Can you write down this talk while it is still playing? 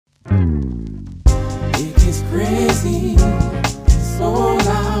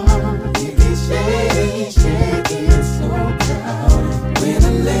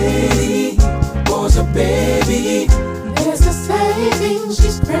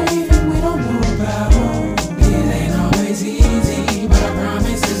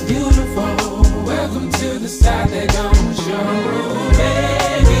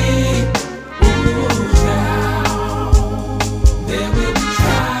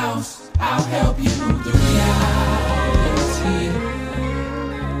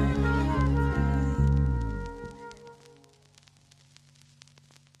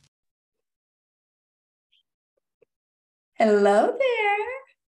Hello there.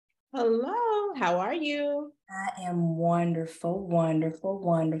 Hello, how are you? I am wonderful, wonderful,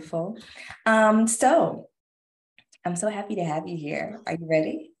 wonderful. So I'm so happy to have you here. Are you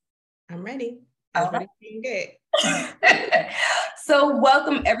ready? I'm ready. All Everybody's doing good. right. So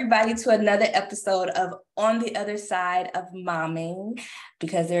welcome everybody to another episode of On the Other Side of Momming,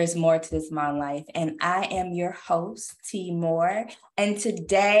 because there is more to this mom life. And I am your host, T Moore. And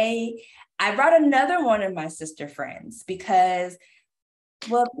today I brought another one of my sister friends because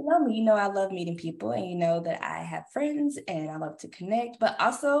well, you know me, you know I love meeting people and you know that I have friends and I love to connect, but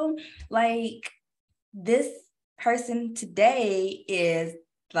also like this person today is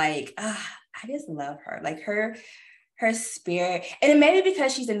like, I just love her. Like her spirit. And it may be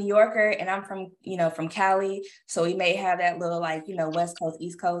because she's a New Yorker and I'm from Cali. So we may have that little like, West Coast,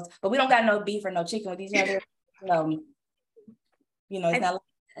 East Coast, but we don't got no beef or no chicken with each other. You know, it's not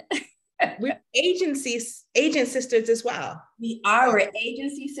like We're agent sisters as well. we are, we're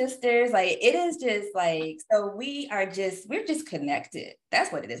agency sisters. Like it is just like, so we're just connected.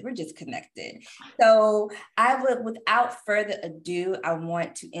 That's what it is. We're just connected. So without further ado, I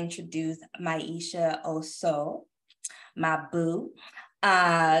want to introduce Maisha Oso, my boo. So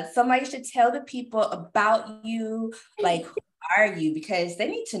Maisha, tell the people about you, like who are you? Because they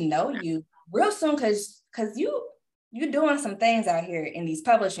need to know you real soon, because you're doing some things out here in these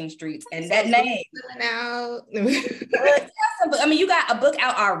publishing streets, and that name. Out. I mean, you got a book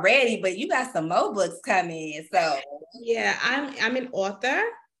out already, but you got some more books coming. So Yeah, I'm an author.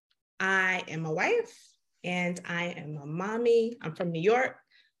 I am a wife and I am a mommy. I'm from New York.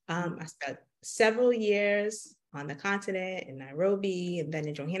 I spent several years on the continent in Nairobi and then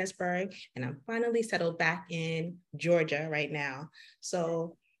in Johannesburg, and I'm finally settled back in Georgia right now.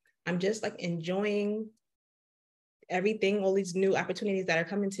 So I'm just like enjoying everything, all these new opportunities that are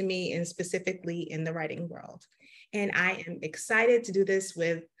coming to me, and specifically in the writing world. And I am excited to do this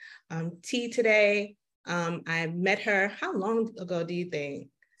with T today. I met her, how long ago do you think?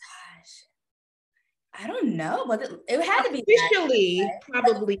 gosh, I don't know, but it had to be Officially,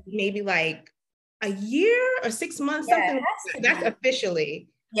 probably maybe like a year or 6 months, yeah, something it like has that. to That's be. officially.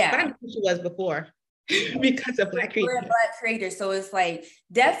 But I Yeah. knew who she was before because of Black We're a Creator. Black creator, so it's like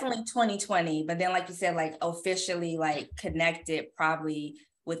definitely 2020, but then like you said, like officially like connected probably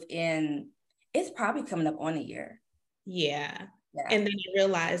within, it's probably coming up on a year. Yeah. Yeah. And then you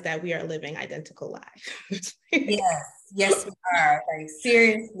realize that we are living identical lives. Yes, yes, we are. Like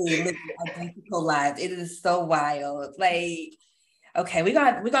seriously living identical lives. It is so wild. Like, okay, we're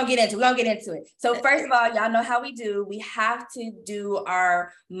gonna get into it. So first of all, y'all know how we do. We have to do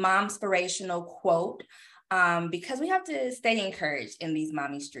our mom inspirational quote. Because we have to stay encouraged in these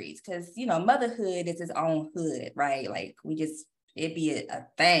mommy streets, because motherhood is its own hood, right? Like it'd be a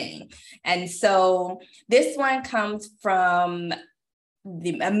thing. And so this one comes from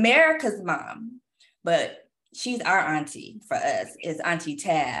the America's mom, but she's our auntie for us, is Auntie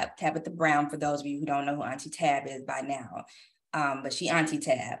Tabitha Brown, for those of you who don't know who Auntie Tab is by now. But she Auntie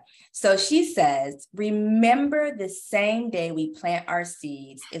Tab. So she says, remember, the same day we plant our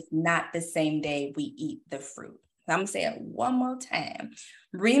seeds is not the same day we eat the fruit. I'm gonna say it one more time.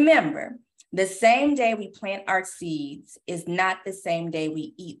 Remember, the same day we plant our seeds is not the same day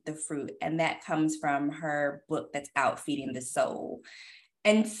we eat the fruit. And that comes from her book that's out, Feeding the Soul.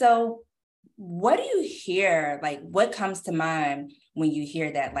 And so what do you hear? Like, what comes to mind when you hear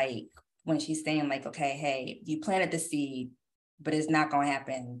that? Like, when she's saying, like, okay, hey, you planted the seed, but it's not going to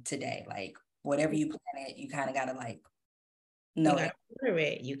happen today. Like, whatever you planted, you kind of got to like You know got that. to water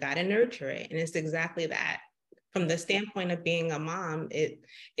it, you got to nurture it. And it's exactly that. From the standpoint of being a mom, it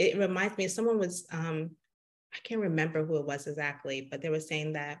reminds me, someone was, I can't remember who it was exactly, but they were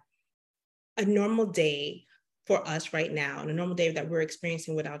saying that a normal day for us right now, and a normal day that we're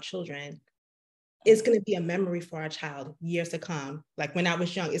experiencing with our children, is going to be a memory for our child years to come. Like when I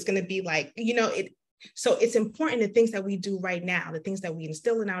was young, it's going to be like, so it's important, the things that we do right now, the things that we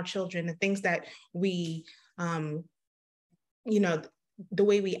instill in our children, the things that we, the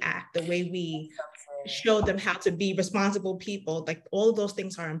way we act, the way we show them how to be responsible people, like all of those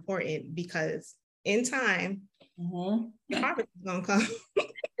things are important, because in time, the harvest is going to come.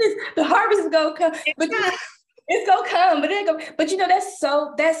 The harvest is going to come. But it's gonna come, but it go. But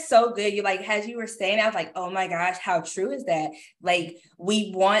that's so good. You like, as you were saying, I was like, oh my gosh, how true is that? Like,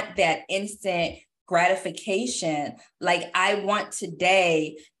 we want that instant gratification. Like, I want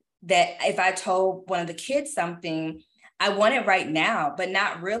today that if I told one of the kids something, I want it right now, but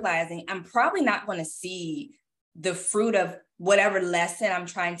not realizing I'm probably not going to see the fruit of whatever lesson I'm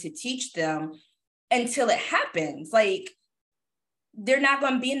trying to teach them until it happens. Like, they're not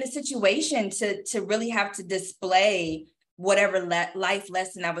going to be in the situation to really have to display whatever life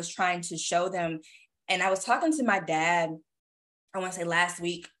lesson I was trying to show them. And I was talking to my dad, I want to say last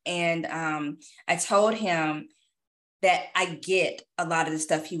week, and I told him that I get a lot of the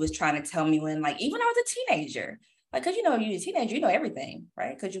stuff he was trying to tell me when, like, even when I was a teenager, like, cause you're a teenager, you know everything,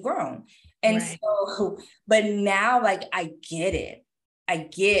 right? Cause you're grown. And so, but now, like, I get it. I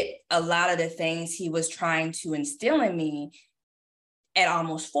get a lot of the things he was trying to instill in me at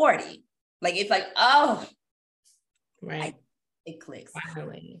almost 40. Like, it's like, oh, right. It clicks.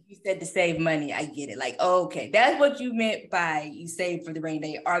 Finally. You said to save money. I get it. Like, okay, that's what you meant by you save for the rainy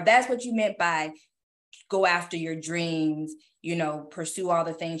day, or that's what you meant by go after your dreams, pursue all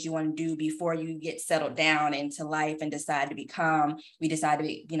the things you want to do before you get settled down into life and decide to become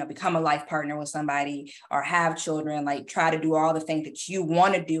a life partner with somebody or have children, like try to do all the things that you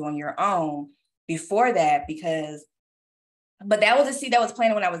want to do on your own before that, but that was a seed that was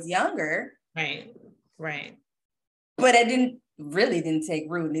planted when I was younger. Right. But it didn't take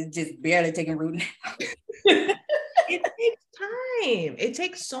root. It's just barely taking root now. It takes time. It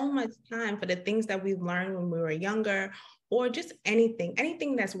takes so much time for the things that we learned when we were younger, or just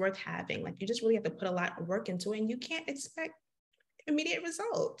anything that's worth having. Like, you just really have to put a lot of work into it, and you can't expect immediate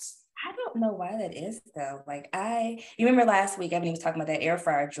results. I don't know why that is though. Like you remember last week, Ebony was talking about that air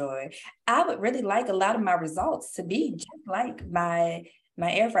fryer joy. I would really like a lot of my results to be just like my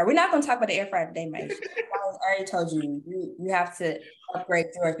air fryer. We're not going to talk about the air fryer today, Mike. I already told you, you have to upgrade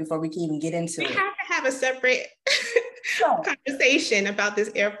yours before we can even get into it. We have to have a separate conversation about this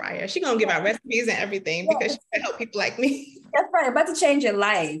air fryer. She's going to give out recipes and everything because she can help people like me. That's right. About to change your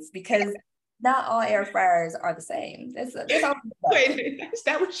life, because not all air fryers are the same. Wait,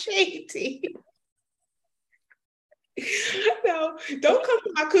 that was shady. No, don't come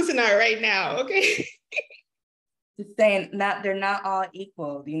to my Kusanai right now, okay? Just saying, they're not all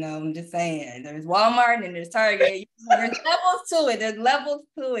equal. I'm just saying. There's Walmart and there's Target. There's levels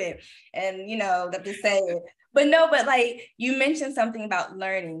to it, and that to say it. But like you mentioned something about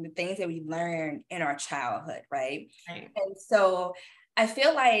learning, the things that we learn in our childhood, right? And so I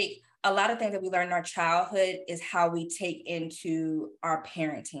feel like a lot of things that we learn in our childhood is how we take into our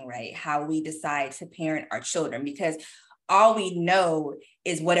parenting, right? How we decide to parent our children, because all we know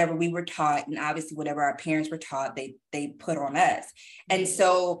is whatever we were taught, and obviously whatever our parents were taught, they put on us. And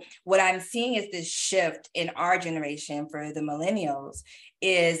so what I'm seeing is this shift in our generation for the millennials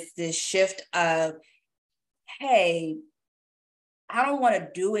is this shift of, hey, I don't want to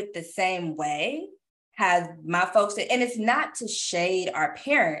do it the same way as my folks did. And it's not to shade our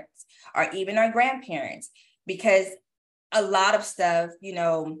parents or even our grandparents, because a lot of stuff,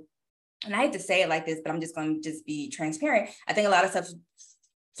 and I hate to say it like this, but I'm just going to be transparent. I think a lot of stuff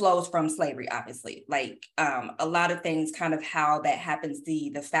flows from slavery, obviously. Like a lot of things, kind of how that happens,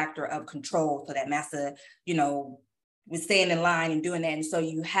 the factor of control. So that massa, was staying in line and doing that. And so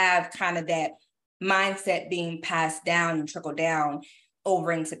you have kind of that mindset being passed down and trickled down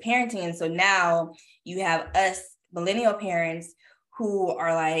over into parenting. And so now you have us millennial parents who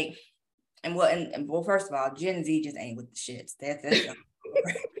are like, well, first of all, Gen Z just ain't with the shits. That's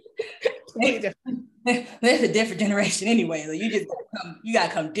there's a different generation anyway. So you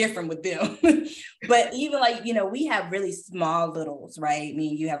gotta come different with them. But even like, we have really small littles, right? I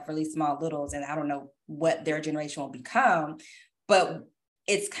mean, you have really small littles, and I don't know what their generation will become, but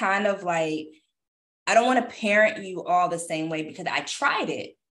it's kind of like, I don't want to parent you all the same way, because I tried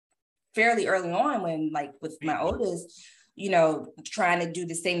it fairly early on when, like, with my oldest, trying to do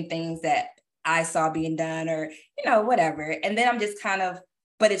the same things that I saw being done, or, whatever. And then I'm just kind of,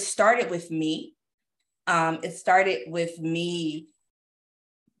 but it started with me. It started with me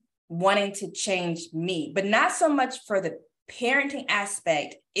wanting to change me, but not so much for the parenting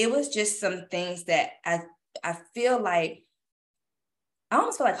aspect. It was just some things that I feel like, I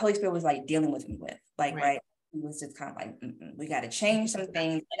almost feel like Holy Spirit was like dealing with me with, like, right. He was just kind of like, we got to change some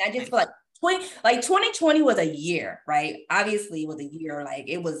things. And I just feel like 2020 was a year, right? Obviously it was a year, like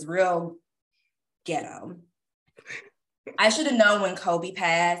it was real ghetto. I should have known when Kobe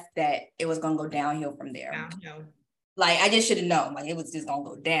passed that it was going to go downhill from there. Like, I just should have known, like, it was just going to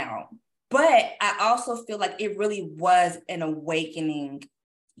go down. But I also feel like it really was an awakening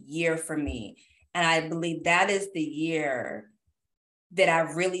year for me. And I believe that is the year that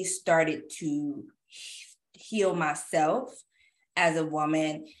I really started to heal myself as a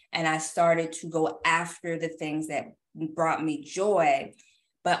woman. And I started to go after the things that brought me joy.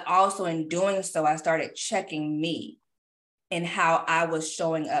 But also in doing so, I started checking me and how I was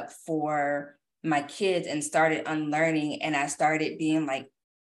showing up for my kids, and started unlearning. And I started being like,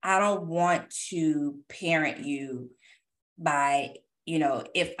 I don't want to parent you by,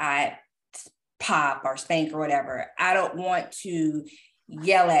 if I pop or spank or whatever. I don't want to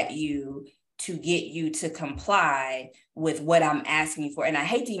yell at you to get you to comply with what I'm asking you for. And I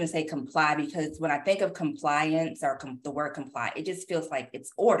hate to even say comply, because when I think of compliance or the word comply, it just feels like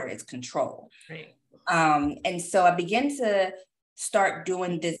it's order, it's control. Right. And so I began to start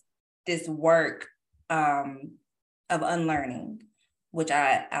doing this work of unlearning, which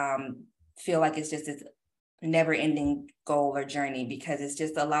I feel like it's just this never-ending goal or journey, because it's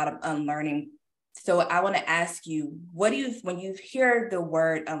just a lot of unlearning. So I want to ask you, what do you, when you hear the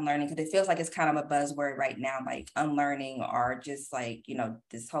word unlearning, because it feels like it's kind of a buzzword right now, like unlearning, or just like, you know,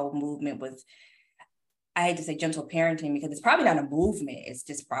 this whole movement with, I hate to say gentle parenting, because it's probably not a movement. It's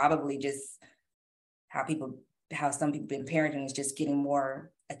just probably just how some people been parenting is just getting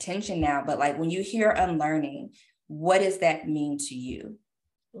more attention now. But like, when you hear unlearning, what does that mean to you?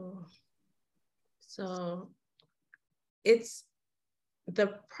 So it's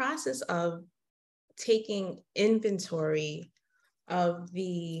the process of taking inventory of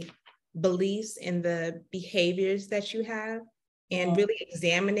the beliefs and the behaviors that you have, and really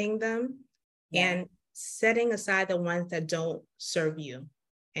examining them and setting aside the ones that don't serve you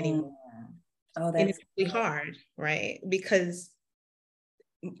anymore. Oh, and it's really hard, right? Because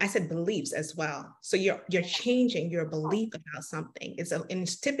I said beliefs as well. So you're changing your belief about something. And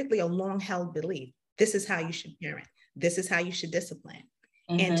it's typically a long-held belief. This is how you should parent. This is how you should discipline.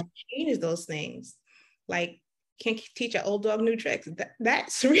 And to change those things, like, can't teach an old dog new tricks.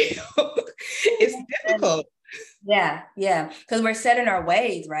 That's real. It's difficult. Yeah. Because we're set in our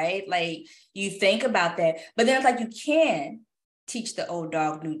ways, right? Like, you think about that, but then it's like, you can teach the old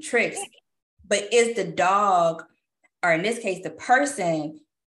dog new tricks, but is the dog, or in this case, the person,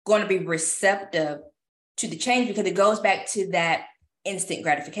 going to be receptive to the change? Because it goes back to that instant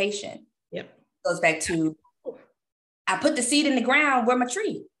gratification. Yep. It goes back to, I put the seed in the ground, where's my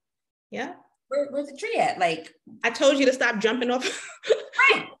tree? Yeah. Where's the tree at? Like, I told you to stop jumping off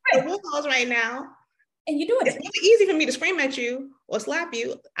the walls right now. And you're doing it. It's really easy for me to scream at you or slap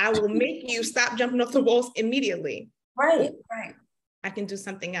you. I will make you stop jumping off the walls immediately. Right. I can do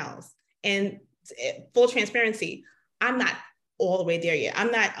something else. And full transparency, I'm not all the way there yet.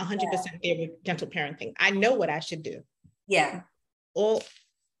 I'm not 100% there with gentle parenting. I know what I should do. Yeah.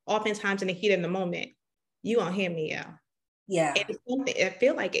 Oftentimes in the heat of the moment, you won't hear me yell. Yeah. And it's something, I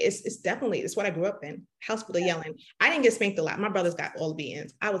feel like it's definitely, it's what I grew up in. House full of yelling. I didn't get spanked a lot. My brothers got all the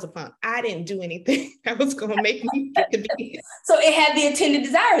beatings. I was a punk. I didn't do anything that was going to make me get the beatings. So it had the intended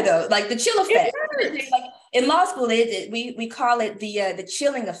desire, though, like the chill effect. Like in law school, we call it the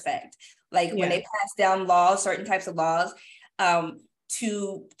chilling effect. Like when they pass down laws, certain types of laws,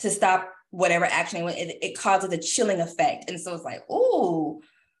 to stop whatever action it causes a chilling effect. And so it's like, ooh,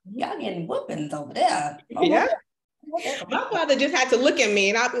 y'all getting whoopings over there. Oh, yeah. My father just had to look at me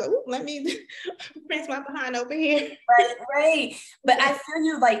and I'll be like, let me press my behind over here. Right. But I feel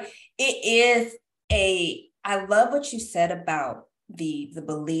you, like, I love what you said about the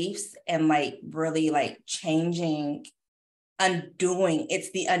beliefs and like really like changing, undoing.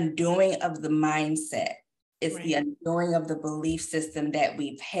 It's the undoing of the mindset. It's the undoing of the belief system that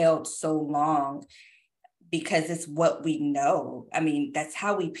we've held so long, because it's what we know. I mean, that's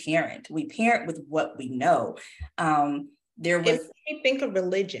how we parent. We parent with what we know. If you think of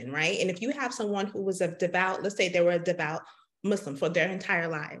religion, right? And if you have someone who was a devout, let's say they were a devout Muslim for their entire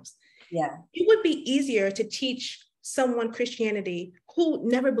lives. Yeah. It would be easier to teach someone Christianity who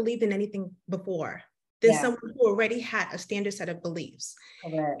never believed in anything before than someone who already had a standard set of beliefs.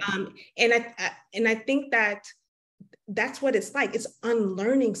 And I think that's what it's like. It's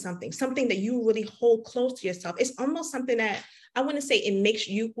unlearning something that you really hold close to yourself. It's almost something that I wouldn't say it makes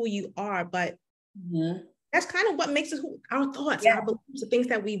you who you are, but that's kind of what makes us our thoughts, our beliefs, the things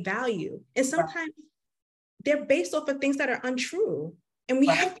that we value. And sometimes they're based off of things that are untrue. And we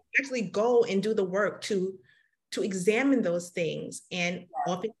have to actually go and do the work to examine those things and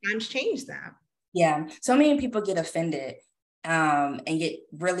oftentimes change them. Yeah. So many people get offended and get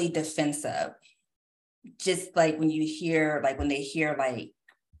really defensive. Just like when they hear, like,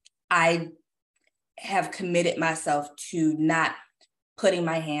 I have committed myself to not putting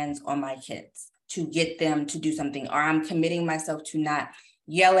my hands on my kids to get them to do something, or I'm committing myself to not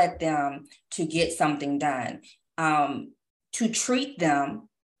yell at them to get something done, to treat them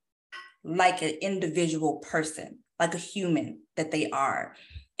like an individual person, like a human that they are,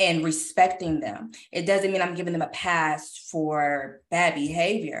 and respecting them. It doesn't mean I'm giving them a pass for bad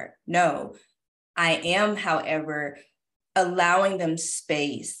behavior. No, I am, however, allowing them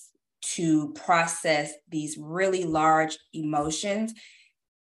space to process these really large emotions.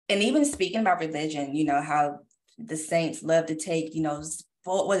 And even speaking about religion, you know, how the saints love to take,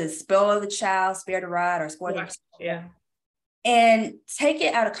 was it spoil the child, spare the rod, or spoil the yeah. And take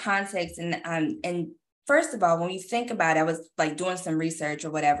it out of context. And first of all, when you think about it, I was like doing some research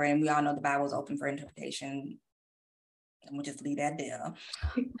or whatever, and we all know the Bible is open for interpretation. And we'll just leave that there.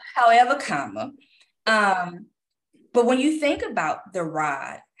 However, comma. But when you think about the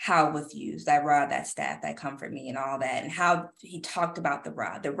rod, how it was used, that rod, that staff, that comfort me and all that, and how he talked about the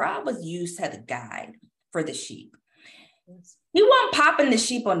rod was used as a guide for the sheep. He wasn't popping the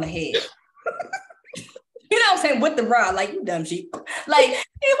sheep on the head. You know what I'm saying? With the rod, like, you dumb sheep. Like,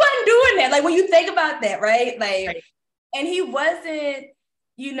 he wasn't doing that. Like, when you think about that, right? Like, right. And he wasn't,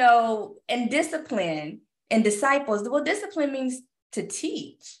 and discipline and disciples. Well, discipline means to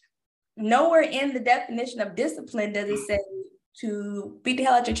teach. Nowhere in the definition of discipline does it say to beat the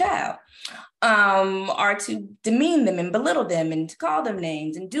hell out your child, or to demean them and belittle them and to call them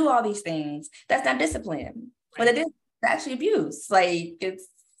names and do all these things. That's not discipline, but it is actually abuse. Like, it's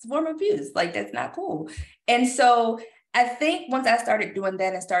a form of abuse. Like, that's not cool. And so I think once I started doing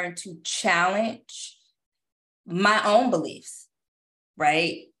that and starting to challenge my own beliefs,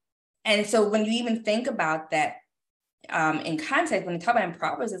 right? And so when you even think about that, in context, when they talk about in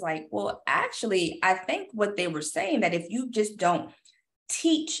Proverbs, it's like, well, actually, I think what they were saying, that if you just don't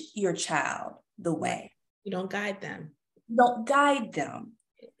teach your child the way, you don't guide them,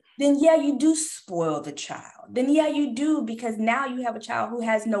 then yeah, you do spoil the child. Then yeah, you do, because now you have a child who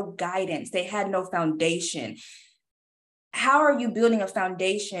has no guidance. They had no foundation. How are you building a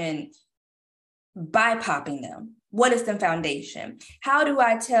foundation by popping them? What is the foundation? How do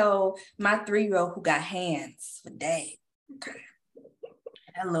I tell my 3-year-old who got hands for days,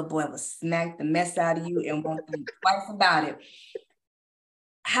 that little boy will smack the mess out of you and won't think twice about it?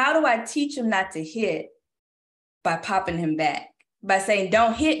 How do I teach him not to hit? By popping him back, by saying,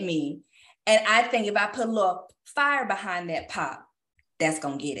 don't hit me. And I think if I put a little fire behind that pop, that's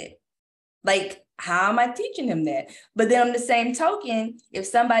going to get it. Like, how am I teaching him that? But then on the same token, if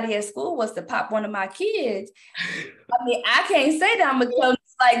somebody at school was to pop one of my kids, I mean, I can't say that I'm going to tell them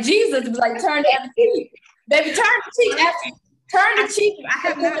like Jesus, was like, turn the other cheek. Baby, turn the cheek. Turn the cheek. I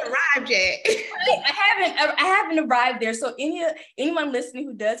have not arrived yet. I haven't arrived there. So anyone listening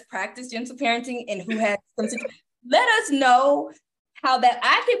who does practice gentle parenting and who has some situations, let us know how that.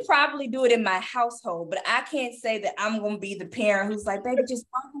 I could probably do it in my household, but I can't say that I'm going to be the parent who's like, baby, just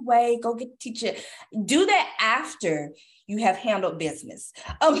walk away, go get the teacher. Do that after you have handled business.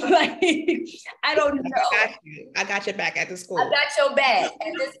 Like, I don't know. I got your back at the school. I got your back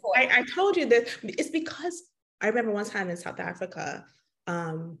at this point. I told you that it's because I remember one time in South Africa,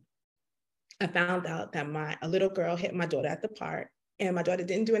 I found out that a little girl hit my daughter at the park, and my daughter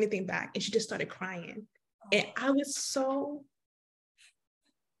didn't do anything back, and she just started crying. And I was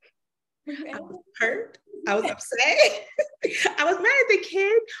hurt. I was upset. I was mad at the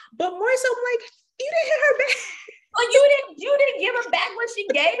kid, but more so I'm like, you didn't hit her back. Oh, you didn't give her back what she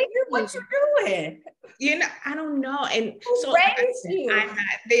gave you? What you doing? I don't know. And so I'm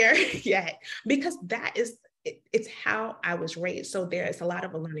not there yet, because it's how I was raised. So there is a lot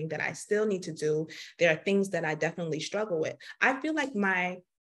of learning that I still need to do. There are things that I definitely struggle with. I feel like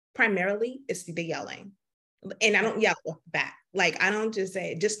primarily is the yelling. And I don't yell off the bat. Like, I don't just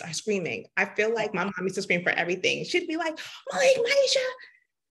start screaming. I feel like my mom used to scream for everything. She'd be like, Maisha,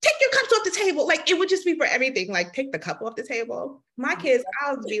 take your cups off the table. Like, it would just be for everything. Like, take the cup off the table. My kids,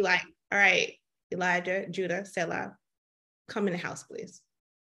 I would be like, all right, Elijah, Judah, Selah, come in the house, please.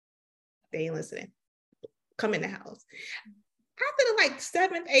 They ain't listening. Come in the house. After the like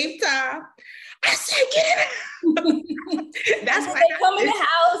 7th, 8th time, I said, get it. That's why they come in the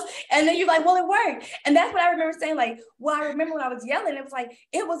house, and then you're like, well, it worked. And that's what I remember saying, like, well, I remember when I was yelling, it was like,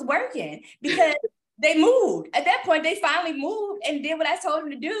 it was working, because they moved. At that point, they finally moved and did what I told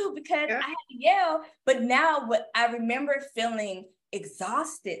them to do, because I had to yell. But now I remember feeling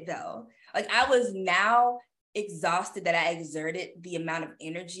exhausted, though. Like, I was now exhausted that I exerted the amount of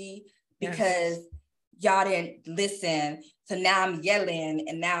energy, because y'all didn't listen. So now I'm yelling,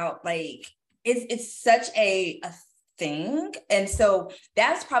 and now like it's such a thing. And so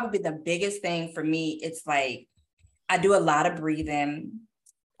that's probably the biggest thing for me. It's like, I do a lot of breathing,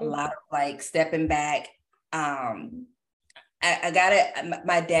 a lot of like stepping back. My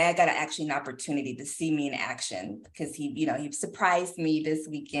dad got actually an opportunity to see me in action, because he surprised me this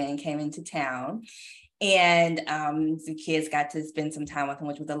weekend, came into town, and the kids got to spend some time with him,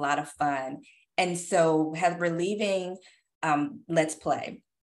 which was a lot of fun. And so we're leaving Let's Play.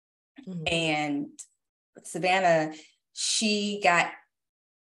 Mm-hmm. And Savannah, she got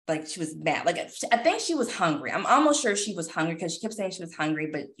like she was mad. Like I think she was hungry. I'm almost sure she was hungry because she kept saying she was hungry,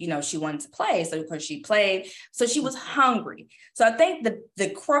 but you know, she wanted to play. So of course she played. So she was hungry. So I think the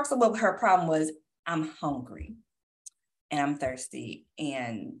crux of what her problem was, I'm hungry and I'm thirsty.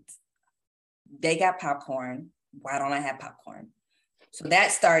 And they got popcorn. Why don't I have popcorn? So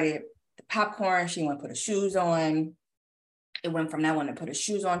that started the popcorn. She wanted to put her shoes on. It went from that one to put her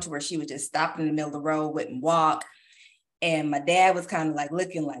shoes on to where she would just stop in the middle of the road, wouldn't walk. And my dad was kind of like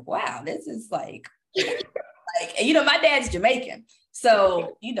looking like, wow, this is like, and you know, my dad's Jamaican.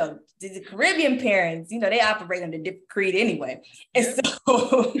 So, you know, the Caribbean parents, you know, they operate under different creed anyway. And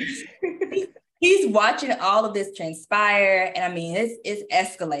so he's watching all of this transpire. And I mean, it's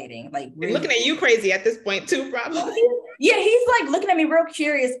escalating. Like really. Looking at you crazy at this point too, probably. Yeah, he's like looking at me real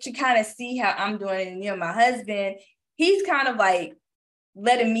curious to kind of see how I'm doing. And, you know, my husband, he's kind of like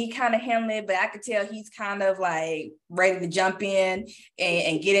letting me kind of handle it, but I could tell he's kind of like ready to jump in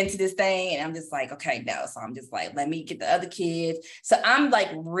and get into this thing. And I'm just like, okay, no. So I'm just like, let me get the other kids. So I'm like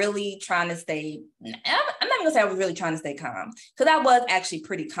really trying to stay, I'm not gonna say I was really trying to stay calm, because I was actually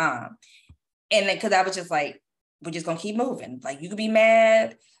pretty calm. And then, because I was just like, we're just gonna keep moving. Like, you could be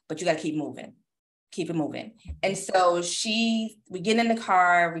mad, but you gotta keep moving. Keep it moving. And so we get in the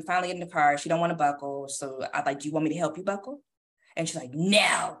car, we finally get in the car. She don't want to buckle. So I'm like, do you want me to help you buckle? And she's like,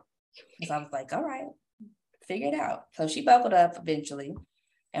 no. So I was like, all right, figure it out. So she buckled up eventually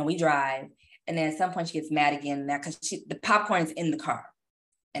and we drive. And then at some point she gets mad again now because the popcorn is in the car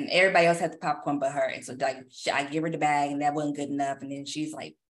and everybody else had the popcorn but her. And so like, I give her the bag and that wasn't good enough. And then she's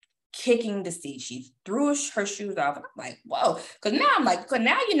like kicking the seat. She threw her shoes off. And I'm like, whoa. Because now I'm like,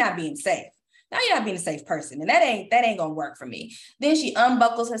 now you're not being safe. Now you're not being a safe person. And that ain't gonna work for me. Then she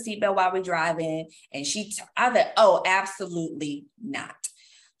unbuckles her seatbelt while we're driving. And I thought, oh, absolutely not.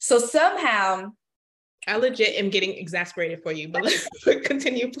 So somehow I legit am getting exasperated for you, but let's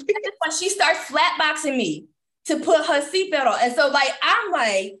continue, please. At this point, she starts flatboxing me to put her seatbelt on. And so like, I'm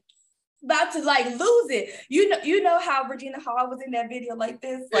like about to like lose it. You know how Regina Hall was in that video like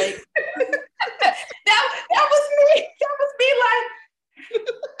this? Like that was me. That was me like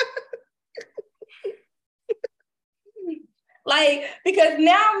like, because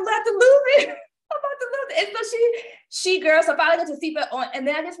now I'm about to lose it. I'm about to lose it. And so so finally got the seatbelt on. And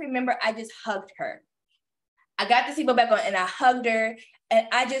then I just remember I just hugged her. I got the seatbelt back on and I hugged her. And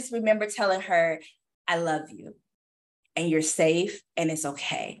I just remember telling her, I love you. And you're safe and it's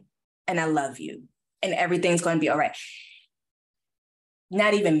okay. And I love you. And everything's going to be all right.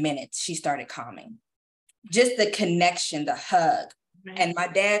 Not even minutes, she started calming. Just the connection, the hug. Right. And my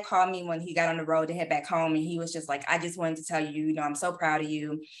dad called me when he got on the road to head back home. And he was just like, I just wanted to tell you, you know, I'm so proud of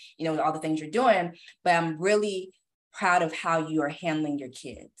you, you know, all the things you're doing, but I'm really proud of how you are handling your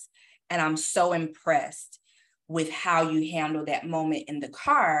kids. And I'm so impressed with how you handled that moment in the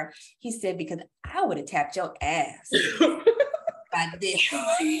car. He said, because I would have tapped your ass. I did.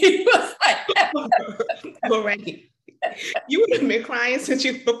 He was like, already. You would have been crying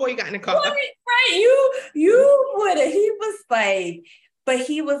before you got in the car. Right. You would have. He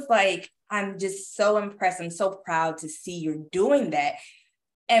was like, I'm just so impressed. I'm so proud to see you're doing that.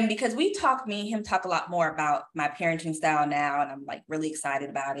 And because me and him talk a lot more about my parenting style now, and I'm like really excited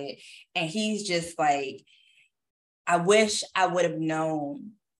about it. And he's just like, I wish I would have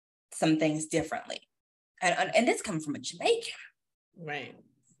known some things differently. And this coming from a Jamaican. Right.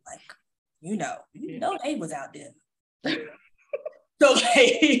 Like, you know, they was out there. So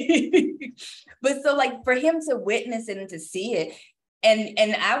like, but so like for him to witness it and to see it,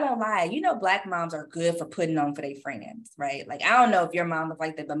 and I won't lie, you know, Black moms are good for putting on for their friends, right? Like, I don't know if your mom was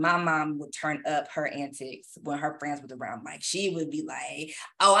like that, but my mom would turn up her antics when her friends was around. Like, she would be like,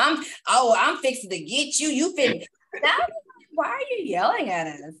 I'm fixing to get you. You fit. Why are you yelling at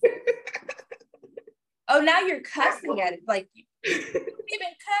us? Oh, now you're cussing at it. Like, even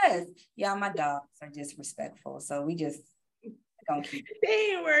cuss. Y'all, my dogs are disrespectful. So we just don't keep it.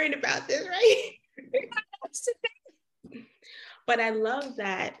 They ain't worried about this, right? But I love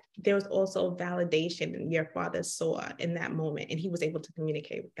that there was also validation your father saw in that moment, and he was able to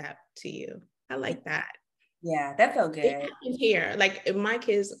communicate that to you. I like that. Yeah, that felt good. It happens here. Like, if my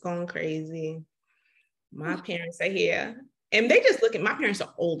kids are going crazy, my parents are here, and they just look at, my parents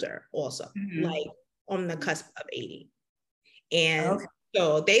are older also, like on the cusp of 80. And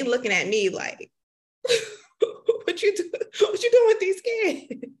so they looking at me like, what you doing with these kids?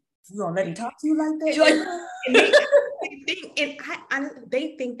 You gonna let me talk to you like that? You're like,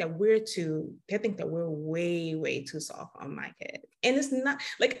 they think that we're way too soft on my kid. And it's not,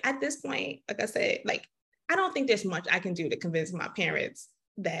 like, at this point, like I said, like, I don't think there's much I can do to convince my parents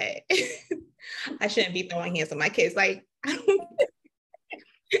that I shouldn't be throwing hands on my kids. Like,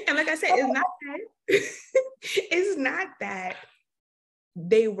 And like I said, it's not that, it's not that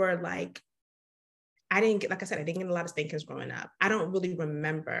they were like, I didn't get, like I said, I didn't get a lot of spankings growing up. I don't really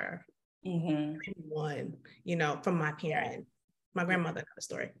remember one, you know, from my parents. My grandmother, another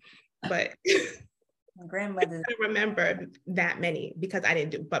story, but my grandmother. I don't remember that many because I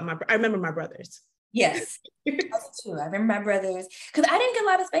didn't do, but I remember my brothers. Yes, that's true. I remember my brothers because I didn't get a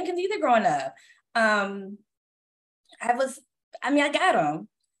lot of spankings either growing up. I got them,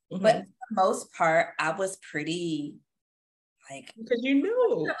 but for the most part, I was pretty like, because you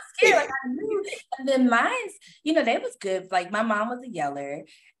knew. I was scared, like I knew. And then mine's, you know, they was good. Like my mom was a yeller.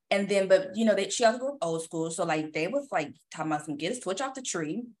 And then, but you know, she also grew up old school. So like they was like talking about some get a switch off the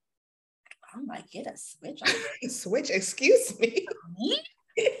tree. I'm like, get a switch off the switch, excuse me.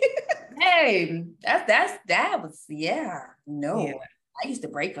 Hey, that was no. Yeah. I used to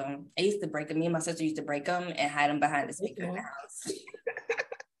break them. Me and my sister used to break them and hide them behind the speaker in the house.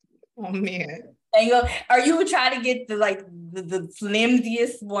 Oh man. And you go, are you trying to get the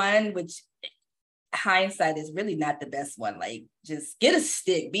flimsiest one, which hindsight is really not the best one. Like, just get a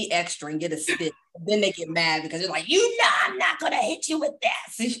stick, be extra and get a stick. Then they get mad because they're like, you know, I'm not gonna hit you with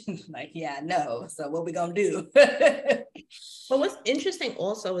this. Like, yeah, no. So what we gonna do? But what's interesting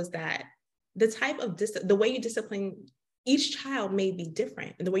also is that the type of the way you discipline each child may be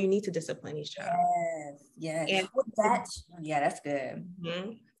different, and the way you need to discipline each child. Yes. And that's good.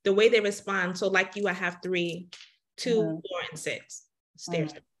 Mm-hmm. The way they respond. So like you, I have 3, 2, 4, and 6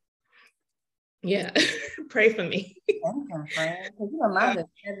 stairs. Yeah. Pray for me. Thank you, friend. Because you know, mine's a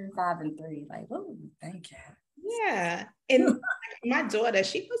 7, 5, and 3. Like, oh, thank you. Yeah. And my daughter,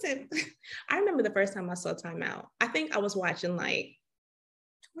 she wasn't, I remember the first time I saw Time Out. I think I was watching like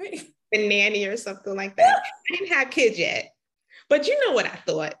The Nanny or something like that. I didn't have kids yet. But you know what I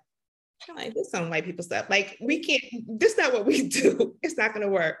thought? I'm like, this is some white people stuff. Like, we can't, this is not what we do. It's not going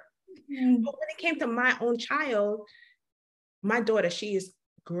to work. Mm-hmm. But when it came to my own child, my daughter, she is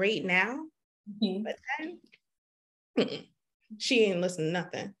great now. Mm-hmm. But then, she ain't listen to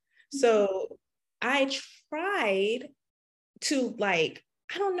nothing. So I tried to, like,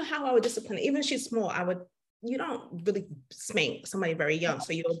 I don't know how I would discipline her. Even if she's small, you don't really spank somebody very young.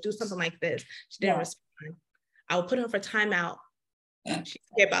 So you'll do something like this. She didn't respond. I would put her for timeout. She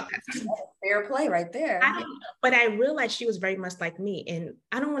forget about that. Fair play right there. But I realized she was very much like me. And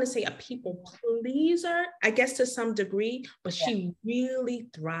I don't want to say a people pleaser, I guess to some degree, but she really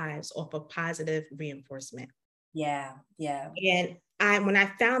thrives off of positive reinforcement. Yeah. And when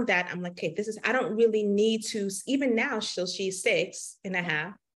I found that, I'm like, okay, I don't really need to, even now, she's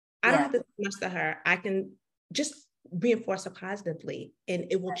 6.5. I don't have to do much to her. I can just reinforce her positively and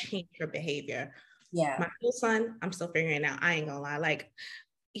it will change her behavior. Yeah. My little son, I'm still figuring it out. I ain't gonna lie. Like,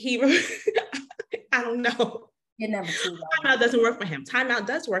 I don't know. Timeout doesn't work for him. Timeout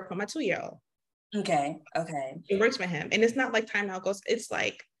does work for my 2-year-old. Okay. It works for him. And it's not like timeout goes, it's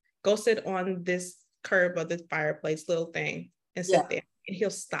like, go sit on this curb of this fireplace little thing and sit there and he'll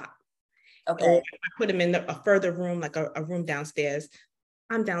stop. Okay. Or if I put him in a further room, like a room downstairs,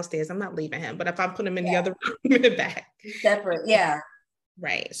 I'm downstairs, I'm not leaving him. But if I put him in the other room in the back. Separate,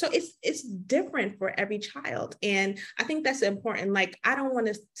 Right. So it's different for every child. And I think that's important. Like, I don't want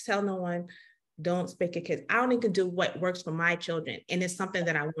to tell no one, don't spank your kids. I only can do what works for my children. And it's something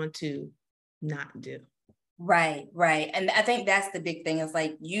that I want to not do. Right. And I think that's the big thing. Is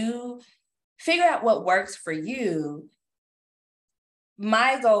like, you figure out what works for you.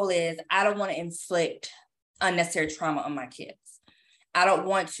 My goal is I don't want to inflict unnecessary trauma on my kids. I don't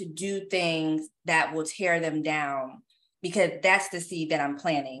want to do things that will tear them down, because that's the seed that I'm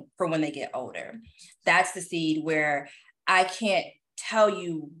planting for when they get older. That's the seed where I can't tell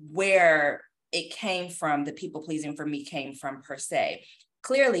you where it came from, the people pleasing for me came from per se.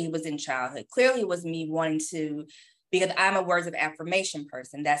 Clearly it was in childhood. Clearly it was me wanting to, because I'm a words of affirmation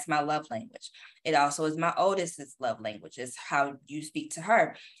person. That's my love language. It also is my oldest's love language, is how you speak to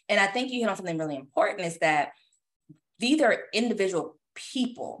her. And I think you hit on something really important, is that these are individual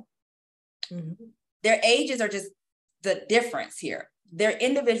people. Mm-hmm. Their ages are just the difference here. They're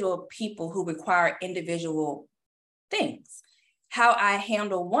individual people who require individual things. How I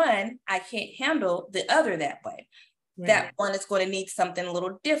handle one, I can't handle the other that way. Right. That one is going to need something a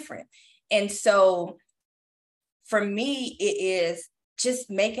little different. And so for me, it is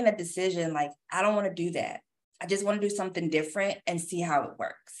just making a decision, like, I don't want to do that. I just want to do something different and see how it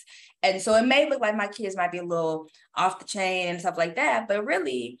works. And so it may look like my kids might be a little off the chain and stuff like that, but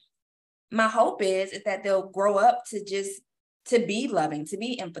really, my hope is that they'll grow up to be loving, to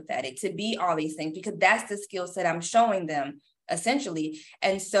be empathetic, to be all these things, because that's the skill set I'm showing them essentially.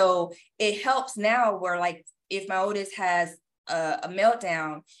 And so it helps now where, like, if my oldest has a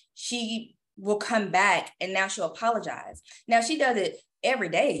meltdown, she will come back and now she'll apologize. Now she does it every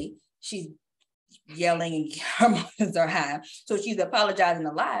day. She's yelling and hormones are high. So she's apologizing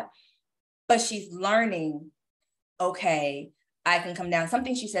a lot, but she's learning, okay, I can come down.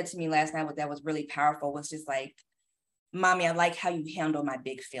 Something she said to me last night that was really powerful was just like, Mommy, I like how you handle my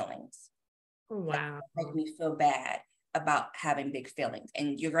big feelings. Wow. That make me feel bad about having big feelings.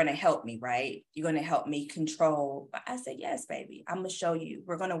 And you're going to help me, right? You're going to help me control. I said, yes, baby, I'm going to show you.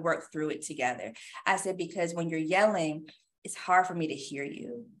 We're going to work through it together. I said, because when you're yelling, it's hard for me to hear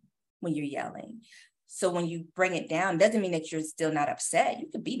you when you're yelling. So when you bring it down, doesn't mean that you're still not upset. You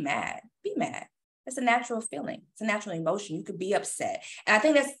could be mad. Be mad. It's a natural feeling. It's a natural emotion. You could be upset. And I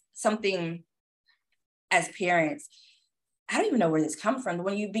think that's something as parents, I don't even know where this comes from.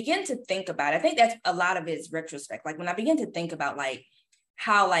 When you begin to think about it, I think that's a lot of it is retrospect. Like when I begin to think about like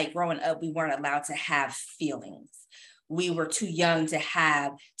how like growing up, we weren't allowed to have feelings. We were too young to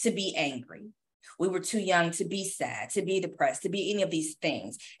be angry. We were too young to be sad, to be depressed, to be any of these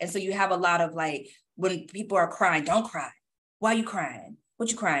things. And so you have a lot of like, when people are crying, don't cry. Why are you crying?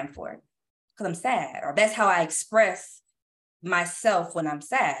 What you crying for? Because I'm sad. Or that's how I express myself when I'm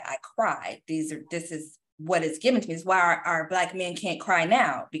sad. I cry. This is what is given to me. Is why our Black men can't cry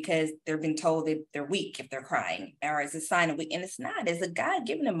now, because they've been told that they're weak if they're crying, or it's a sign of weak. And it's not. It's a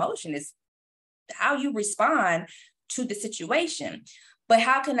God-given emotion. It's how you respond to the situation.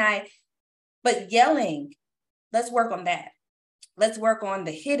 But yelling, let's work on that. Let's work on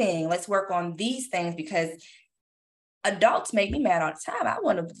the hitting. Let's work on these things, because adults make me mad all the time. I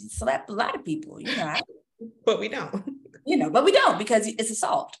want to slap a lot of people, but we don't. But we don't, because it's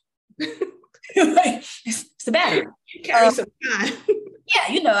assault. Like, it's a battery. You carry some time.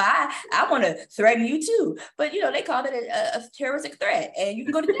 Yeah, I want to threaten you too, but they call it a terroristic threat, and you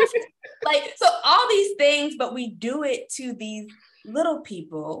can go to jail. Like, so all these things, but we do it to these little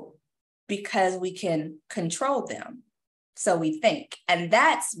people because we can control them. So we think, and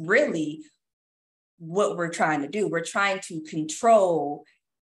that's really what we're trying to do. We're trying to control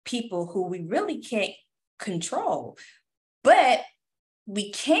people who we really can't control, but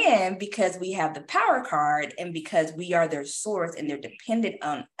we can, because we have the power card and because we are their source and they're dependent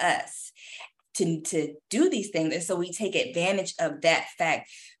on us to do these things. And so we take advantage of that fact,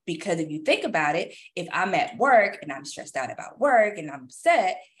 because if you think about it, if I'm at work and I'm stressed out about work and I'm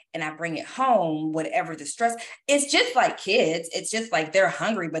upset and I bring it home, whatever the stress, it's just like kids. It's just like they're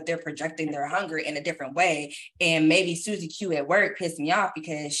hungry, but they're projecting their hunger in a different way. And maybe Susie Q at work pissed me off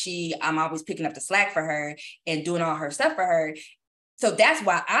because I'm always picking up the slack for her and doing all her stuff for her. So that's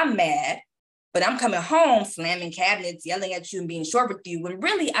why I'm mad, but I'm coming home, slamming cabinets, yelling at you and being short with you, when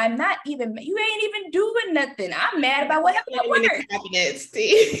really I'm not even, you ain't even doing nothing. I'm mad about what happened at work. Cabinets,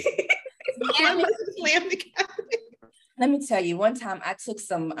 slam the cabinet. Let me tell you, one time I took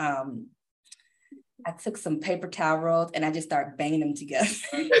some paper towel rolls and I just started banging them together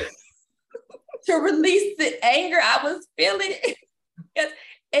to release the anger I was feeling.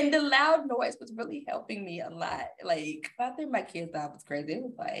 And the loud noise was really helping me a lot. Like, I think my kids thought I was crazy. It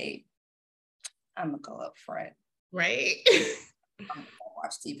was like, I'm gonna go up front. Right. I'm gonna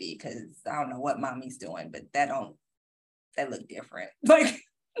watch TV because I don't know what mommy's doing, but that look different. Like,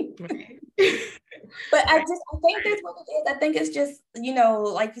 right. But I think that's what it is. I think it's just,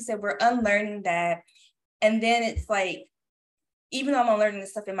 like you said, we're unlearning that. And then it's like, even though I'm unlearning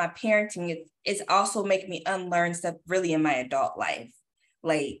this stuff in my parenting, it's also making me unlearn stuff really in my adult life.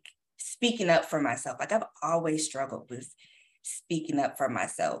 Like speaking up for myself. Like I've always struggled with speaking up for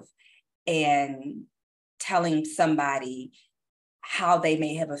myself and telling somebody how they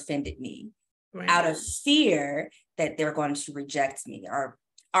may have offended me, right, out of fear that they're going to reject me, or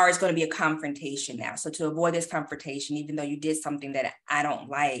it's going to be a confrontation now. So to avoid this confrontation, even though you did something that I don't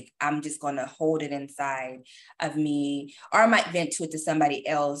like, I'm just going to hold it inside of me, or I might vent to somebody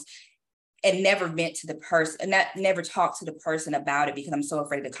else and never vent to the person, and never talk to the person about it because I'm so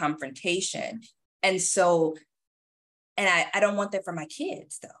afraid of the confrontation. And so, and I don't want that for my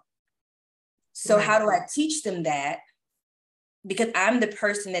kids though. So right, how do I teach them that? Because I'm the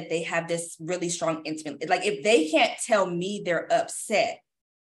person that they have this really strong intimate, like if they can't tell me they're upset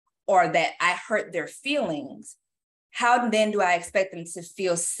or that I hurt their feelings, how then do I expect them to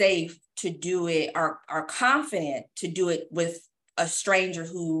feel safe to do it, or confident to do it with a stranger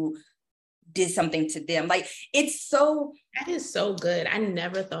who did something to them? Like, it's so... That is so good. I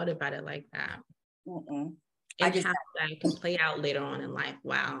never thought about it like that. Mm-mm. And how that can play out later on in life.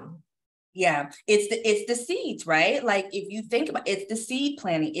 Wow. Yeah, it's the seeds, right? Like if you think about it, it's the seed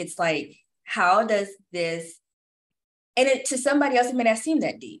planting. It's like, how does this, and it to somebody else, it may not seem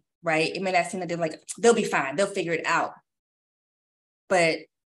that deep, right? It may not seem that they're like, they'll be fine, they'll figure it out. but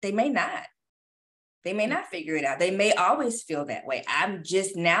they may not. They may not figure it out. They may always feel that way. I'm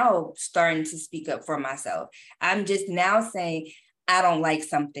just now starting to speak up for myself. I'm just now saying, I don't like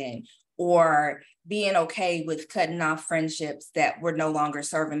something, or being okay with cutting off friendships that were no longer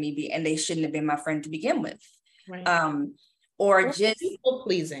serving me and they shouldn't have been my friend to begin with. Right. Or just people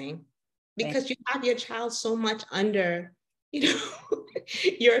pleasing, because you have your child so much under,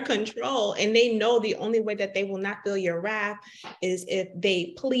 your control, and they know the only way that they will not feel your wrath is if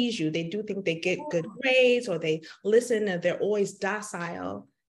they please you. They do think they get good grades, or they listen, and they're always docile.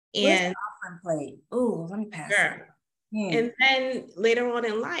 And plate. Oh, let me pass it. And then later on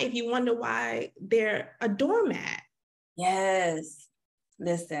in life, you wonder why they're a doormat. Yes.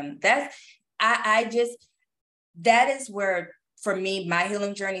 Listen, that is where, for me, my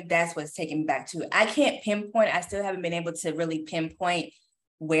healing journey, that's what's taking me back to. I can't pinpoint. I still haven't been able to really pinpoint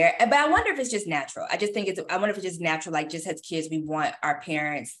where, but I wonder if it's just natural. I wonder if it's just natural. Like, just as kids, we want our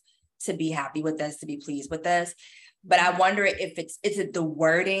parents to be happy with us, to be pleased with us. But I wonder if is it the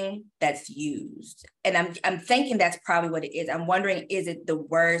wording that's used? And I'm thinking that's probably what it is. I'm wondering, is it the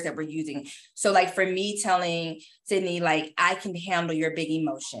words that we're using? So like for me telling Sydney, like, I can handle your big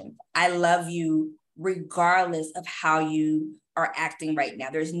emotion. I love you regardless of how you are acting right now.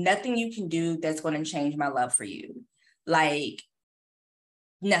 There's nothing you can do that's going to change my love for you. Like,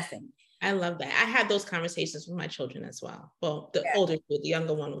 nothing. I love that. I had those conversations with my children as well. Well, the older two, the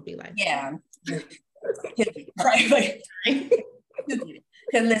younger one would be like, yeah. Right. Because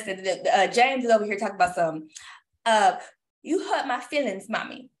listen, James is over here talking about some, you hurt my feelings,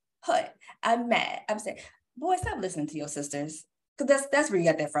 mommy. Hurt. I'm mad. I'm saying, boy, stop listening to your sisters. Because that's where you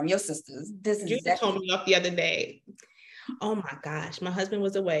got that from, your sisters. This is you told me off the other day. Oh my gosh, my husband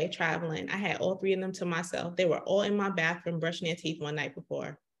was away traveling. I had all three of them to myself. They were all in my bathroom brushing their teeth one night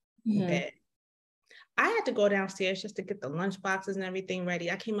before bed. I had to go downstairs just to get the lunch boxes and everything ready.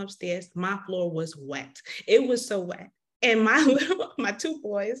 I came upstairs, my floor was wet. It was so wet. And my two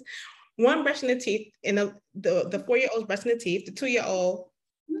boys, one brushing the teeth, and the 4-year-old's brushing the teeth, the 2-year-old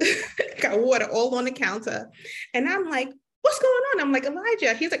got water all on the counter. And I'm like, what's going on? I'm like,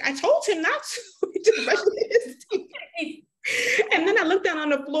 Elijah. He's like, I told him not to. He just brushed his teeth. And then I looked down on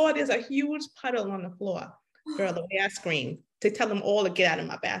the floor. There's a huge puddle on the floor. Girl, the way I screamed to tell them all to get out of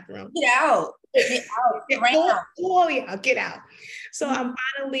my bathroom. Get out. Get out. Right now. Oh, yeah, get out. So I'm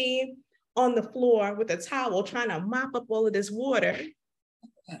finally on the floor with a towel trying to mop up all of this water.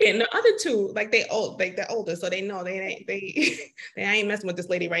 And the other two, like they're older, so they know they ain't messing with this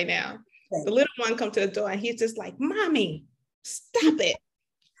lady right now. Right. The little one come to the door and he's just like, Mommy, stop it.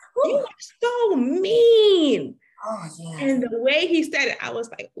 You are so mean. Oh, yeah. And the way he said it, I was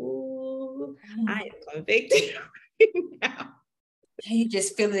like, ooh, I am convicted now. You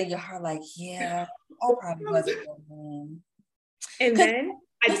just feel it in your heart, like, yeah, I probably wasn't mean. And then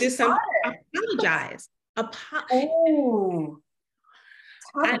I did something. I apologize. Oh,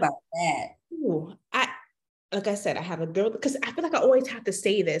 talk about that. Ooh, like I said, I have a girl, because I feel like I always have to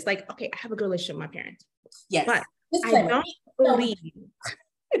say this. Like, okay, I have a good relationship with my parents. Yes. But I don't believe,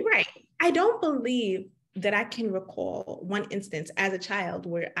 right. I don't believe that I can recall one instance as a child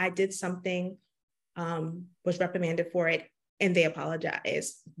where I did something, was reprimanded for it, and they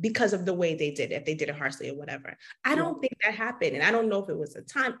apologized because of the way they did it, if they did it harshly or whatever. I don't think that happened. And I don't know if it was a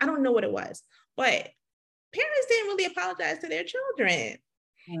time, I don't know what it was, but parents didn't really apologize to their children.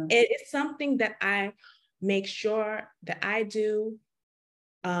 And it's something that I make sure that I do.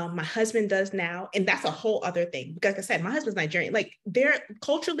 My husband does now. And that's a whole other thing. Because like I said, my husband's Nigerian. Like, they're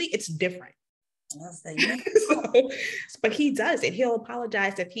culturally, it's different. But he does it. He'll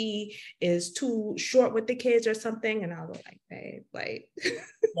apologize if he is too short with the kids or something. And I'll go like, babe, like,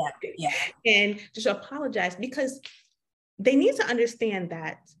 yeah. And just apologize, because they need to understand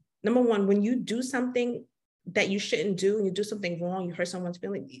that, number one, when you do something that you shouldn't do, and you do something wrong, you hurt someone's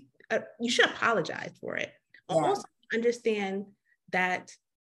feeling, you should apologize for it. Also understand that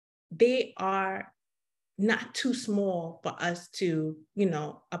they are not too small for us to,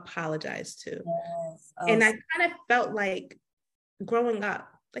 apologize to. Yes. And I kind of felt like growing up,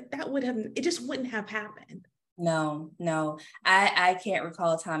 like it just wouldn't have happened. No, I can't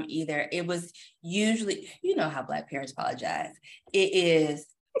recall a time either. It was usually, how Black parents apologize. It is,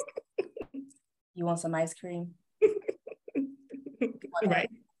 you want some ice cream? Right.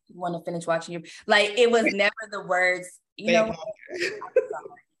 You want to finish watching your, like, it was never the words, I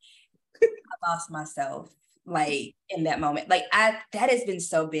lost myself, like, in that moment. Like, that has been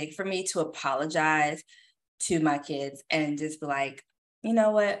so big for me, to apologize to my kids and just be like, you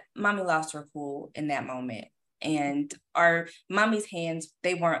know what, mommy lost her cool in that moment. And our mommy's hands,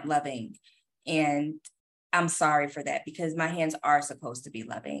 they weren't loving. And I'm sorry for that, because my hands are supposed to be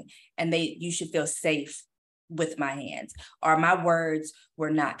loving, and you should feel safe with my hands, or my words were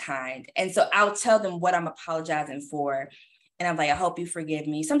not kind. And so I'll tell them what I'm apologizing for. And I'm like, I hope you forgive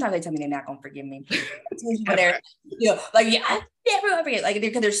me. Sometimes they tell me they're not going to forgive me. When they're, like, yeah, I never forget, like,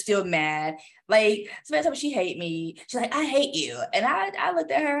 because they're still mad. Like, somebody told me she hate me. She's like, I hate you. And I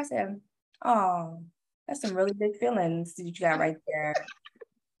looked at her, I said, oh, that's some really big feelings that you got right there.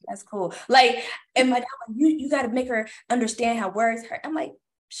 That's cool. Like, and like, you got to make her understand how words hurt. I'm like,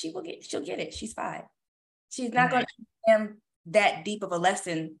 she'll get it. She's fine. She's not going to understand that deep of a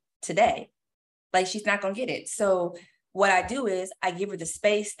lesson today. Like, she's not going to get it. So what I do is I give her the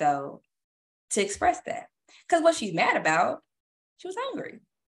space, though, to express that. Because what she's mad about, she was hungry.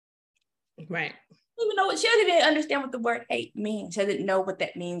 Right. Even though she doesn't even understand what the word hate means. She doesn't know what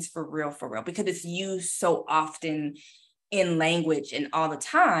that means for real, because it's used so often in language and all the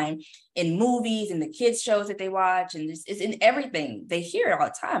time in movies and the kids shows that they watch, and it's in everything. They hear it all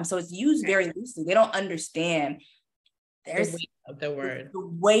the time. So it's used very loosely. They don't understand there's the weight of the word. The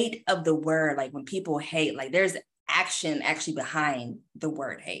weight of the word. Like, when people hate, like, there's action actually behind the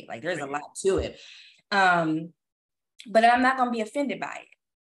word hate. Like, there's a lot to it. But I'm not going to be offended by it.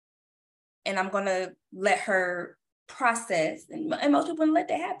 And I'm going to let her process. And most people wouldn't let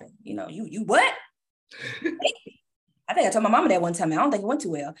that happen. You what? I think I told my mama that one time. I don't think it went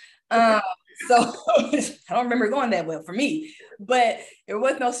too well. So I don't remember going that well for me. But there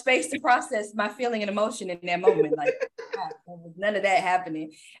was no space to process my feeling and emotion in that moment. Like, there was none of that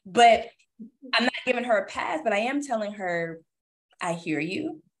happening. But I'm not giving her a pass, but I am telling her, I hear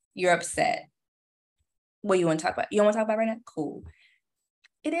you. You're upset. What you want to talk about? You don't want to talk about right now? Cool.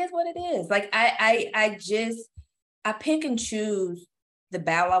 It is what it is. Like, I pick and choose the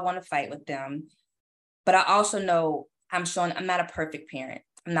battle I want to fight with them. But I also know I'm not a perfect parent.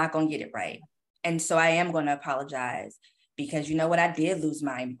 I'm not going to get it right. And so I am going to apologize, because you know what? I did lose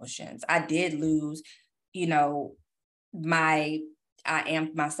my emotions. I did lose, I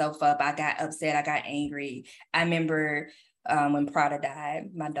amped myself up. I got upset. I got angry. I remember when Prada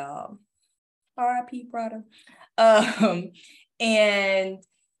died, my dog. R.I.P. Prada. And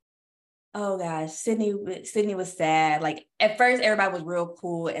oh gosh, Sydney was sad. Like, at first everybody was real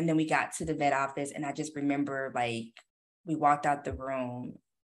cool, and then we got to the vet office, and I just remember, like, we walked out the room,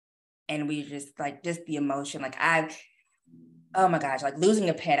 and we just the emotion. Like, oh my gosh, like, losing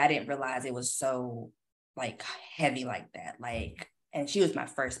a pet, I didn't realize it was so, like, heavy like that. Like, and she was my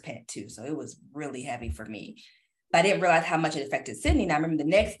first pet too, so it was really heavy for me. But I didn't realize how much it affected Sydney. And I remember the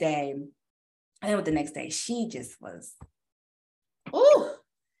next day, she just was, ooh.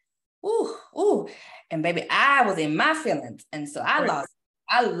 And baby, I was in my feelings. And so I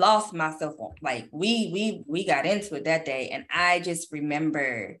lost myself. Like, we got into it that day. And I just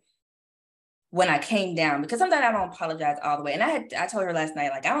remember when I came down, because sometimes I don't apologize all the way. And I told her last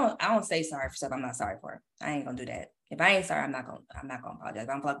night, like, I don't say sorry for stuff I'm not sorry for. I ain't gonna do that. If I ain't sorry, I'm not gonna apologize.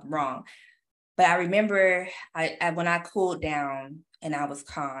 I'm fucking wrong. But I remember when I cooled down and I was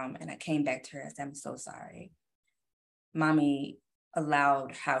calm, and I came back to her, I said, I'm so sorry. Mommy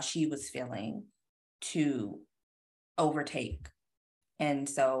allowed how she was feeling to overtake. And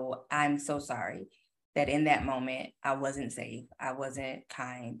so I'm so sorry that in that moment, I wasn't safe. I wasn't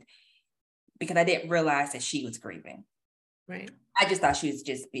kind, because I didn't realize that she was grieving. Right. I just thought she was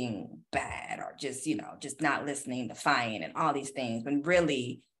just being bad, or just, just not listening, defiant, and all these things. But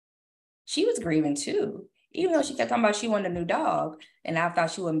really, she was grieving too. Even though she kept talking about she wanted a new dog, and I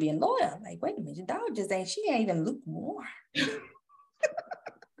thought she wasn't being loyal. Like, wait a minute, your dog she ain't even lukewarm.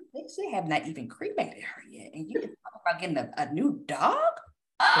 She have not even cremated her yet, and you can talk about getting a new dog?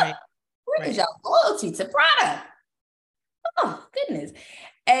 Right. Where is your loyalty to Prada? Oh, goodness.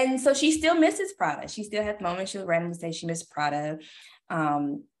 And so she still misses Prada. She still has moments she'll randomly say she missed Prada.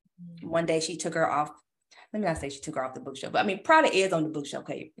 One day she took her off. Let me not say she took her off the bookshelf, but I mean, Prada is on the bookshelf,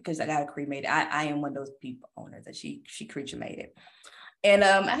 okay, because I got to cremate it. I am one of those people owners that she creature made it. And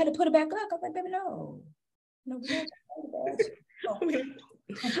I had to put it back up. I was like, baby, no, we don't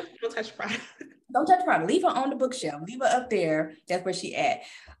don't touch Prada. Don't touch Prada. Leave her on the bookshelf. Leave her up there. That's where she at.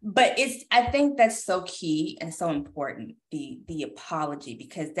 But I think that's so key and so important, the apology,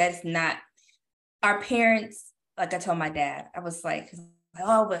 because that's not our parents. Like I told my dad, I was like,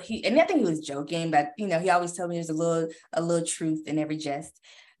 oh, but and I think he was joking, but he always told me there's a little truth in every jest.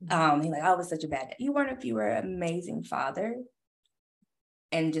 He's like, I was such a bad dad. You weren't, if you were an amazing father.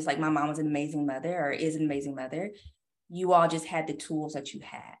 And just like my mom was an amazing mother, or is an amazing mother, you all just had the tools that you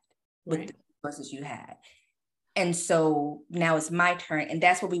had with the resources you had. And so now it's my turn, and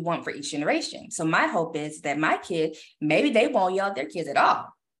that's what we want for each generation. So my hope is that my kid, maybe they won't yell at their kids at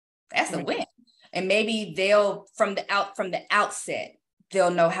all. That's a win. And maybe they'll from the outset,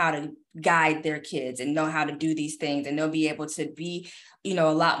 they'll know how to guide their kids and know how to do these things, and they'll be able to be, a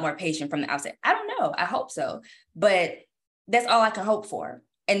lot more patient from the outset. I don't know. I hope so. But that's all I can hope for.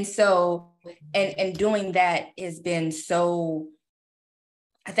 And so, and doing that has been so,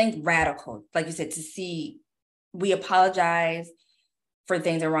 I think, radical, like you said, to see, we apologize for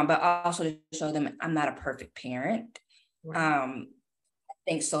things that are wrong, but also to show them I'm not a perfect parent. Right. I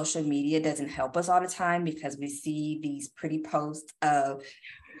think social media doesn't help us all the time, because we see these pretty posts of,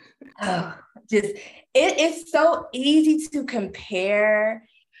 it's so easy to compare.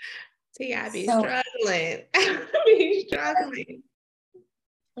 See, I be struggling. I be struggling.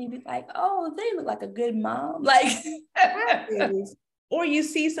 You'd be like, oh, they look like a good mom. Like, or you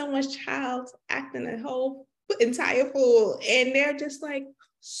see someone's child acting a whole entire fool, and they're just like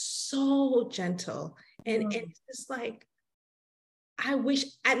so gentle. And it's just like, I wish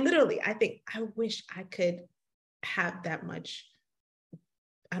I I could have that much,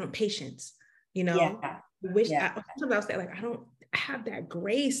 patience, Yeah. Sometimes I'll say, like, I don't have that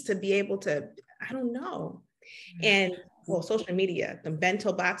grace to be able to, I don't know. And social media, the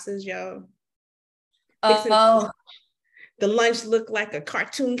bento boxes, yo. The lunch looked like a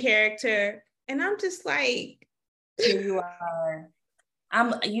cartoon character. And I'm just like, here you are.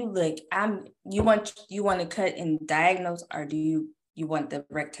 You want to cut and diagnose, or do you want the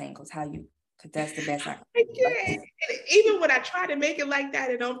rectangles? Because that's the best I can't. Even when I try to make it like that,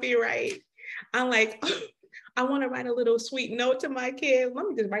 it don't be right. I'm like, I want to write a little sweet note to my kid. Let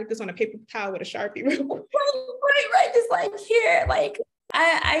me just write this on a paper towel with a Sharpie real quick. Right. Just like, here, like,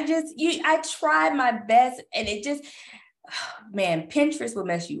 I try my best, and it just, man, Pinterest will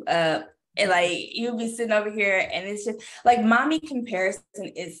mess you up. And like, you'll be sitting over here, and it's just like, mommy comparison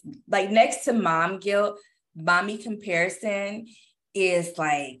is like, next to mom guilt, mommy comparison is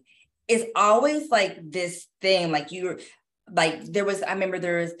like, it's always like this thing, like I remember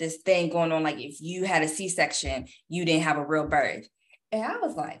there was this thing going on, like, if you had a C-section, you didn't have a real birth. And I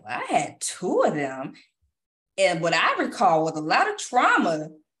was like, well, I had 2 of them. And what I recall was a lot of trauma.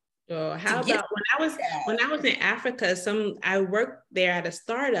 So how about when I was in Africa, I worked there at a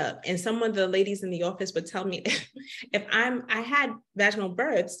startup, and some of the ladies in the office would tell me I had vaginal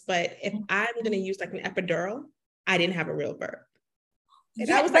births, but if I'm going to use like an epidural, I didn't have a real birth. And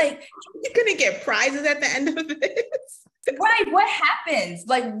I was like, you're going to get prizes at the end of this. Right. What happens?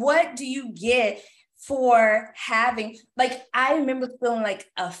 Like, what do you get for having, like, I remember feeling like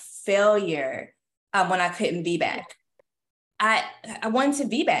a failure when I couldn't be back. I wanted to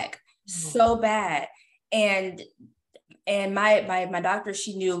be back so bad. And my doctor,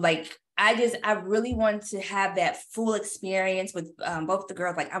 she knew, like, I really wanted to have that full experience with both the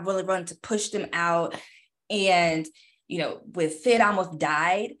girls. Like, I really wanted to push them out. And, with Fit, I almost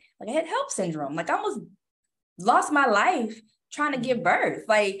died. Like, I had HELLP syndrome. Like, I almost lost my life trying to give birth.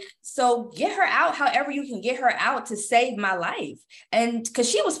 Like, so get her out however you can get her out to save my life. And because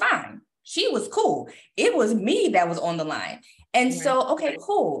she was fine. She was cool. It was me that was on the line. And so, okay,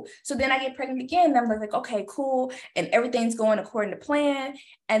 cool. So then I get pregnant again. And I'm like, okay, cool. And everything's going according to plan.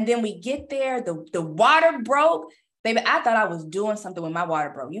 And then we get there, the water broke. Baby, I thought I was doing something when my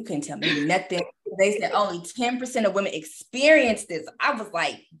water broke. You couldn't tell me nothing. They said only 10% of women experience this. I was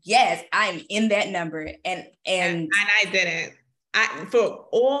like, yes, I'm in that number. And I didn't. For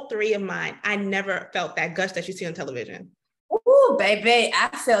all 3 of mine, I never felt that gush that you see on television. Ooh, baby, I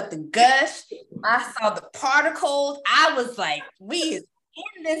felt the gush. I saw the particles. I was like, we is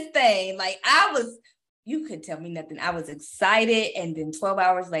in this thing. Like, you could tell me nothing. I was excited. And then 12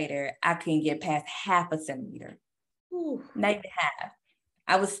 hours later, I couldn't get past 0.5 centimeter. Ooh, not even half.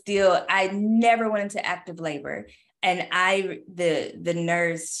 I never went into active labor. And the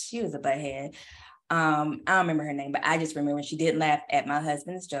nurse, she was a butthead. I don't remember her name, but I just remember she did laugh at my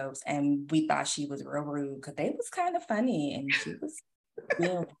husband's jokes, and we thought she was real rude because they was kind of funny, and she was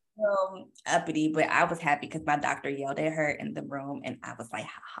being real uppity. But I was happy because my doctor yelled at her in the room, and I was like,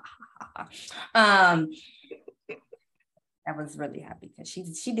 ha ha ha ha. I was really happy because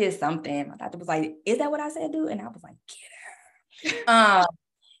she did something. My doctor was like, "Is that what I said, dude?" And I was like, "Get her,"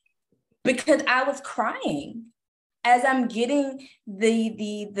 because I was crying as I'm getting the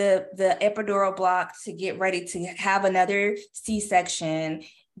epidural block to get ready to have another C-section,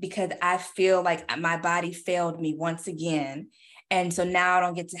 because I feel like my body failed me once again. And so now I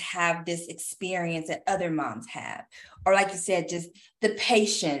don't get to have this experience that other moms have. Or like you said, just the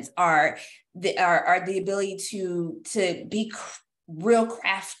patience or the ability to be real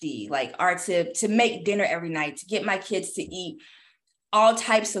crafty, like, or to make dinner every night, to get my kids to eat all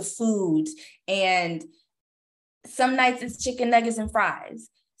types of foods. And some nights it's chicken nuggets and fries.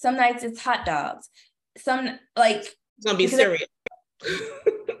 Some nights it's hot dogs. Some like it's gonna be cereal.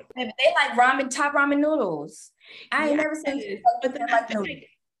 They like top ramen noodles. I ain't never seen but then like noodles.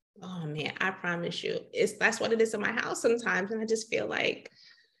 Oh man, I promise you, that's what it is in my house sometimes. And I just feel like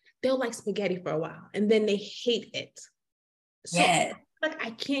they'll like spaghetti for a while and then they hate it. So like I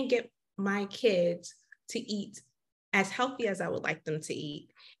can't get my kids to eat as healthy as I would like them to eat.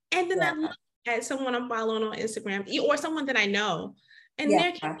 And then I look at someone I'm following on Instagram or someone that I know, and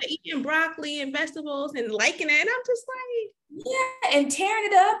they're eating broccoli and vegetables and liking it. And I'm just like, and tearing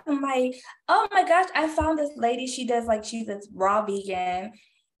it up. I'm like, oh my gosh, I found this lady. She does like, she's a raw vegan,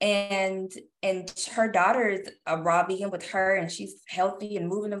 and her daughter is a raw vegan with her, and she's healthy and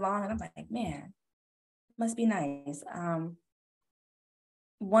moving along. And I'm like, man, must be nice.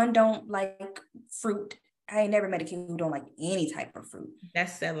 One don't like fruit. I ain't never met a kid who don't like any type of fruit.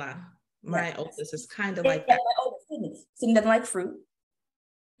 That's Stella. My oldest is kind of like that. My oldest, Sydney doesn't like fruit.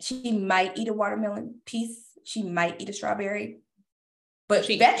 She might eat a watermelon piece. She might eat a strawberry, but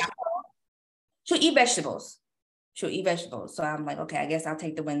she'll eat vegetables. She'll eat vegetables. So I'm like, okay, I guess I'll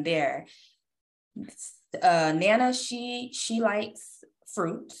take the win there. Nana, she likes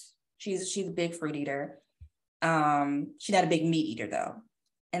fruits. She's a big fruit eater. She's not a big meat eater though.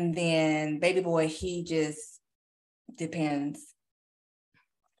 And then baby boy, he just depends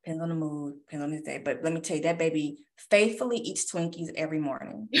on the mood, depends on his day. But let me tell you, that baby faithfully eats Twinkies every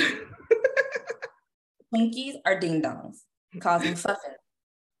morning. Twinkies are ding dongs, calls them muffins,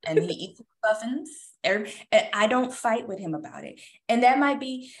 and he eats muffins. And I don't fight with him about it. And that might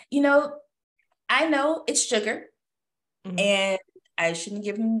be, I know it's sugar, and I shouldn't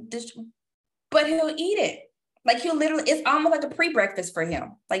give him this, but he'll eat it. Like he'll literally, it's almost like a pre-breakfast for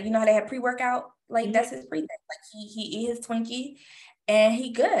him. Like, you know how they have pre-workout? Like that's his pre-breakfast. Like he eat his Twinkie and he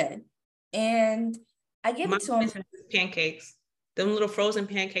good. And I give it to him. Pancakes, them little frozen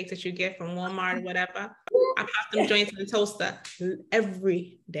pancakes that you get from Walmart or whatever. I pop them joints in the toaster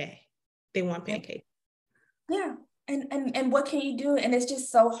every day. They want pancakes. Yeah. And what can you do? And it's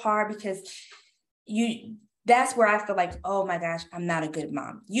just so hard because that's where I feel like, oh my gosh, I'm not a good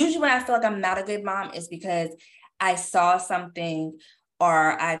mom. Usually when I feel like I'm not a good mom is because I saw something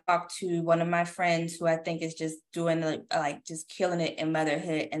or I talked to one of my friends who I think is just doing like just killing it in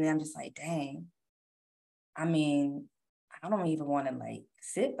motherhood. And then I'm just like, dang, I mean, I don't even want to like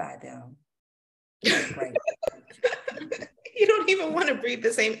sit by them. Right. You don't even want to breathe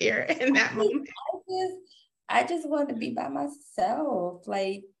the same air in that moment. I just want to be by myself.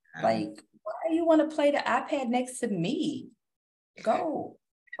 Like, why you want to play the iPad next to me? Go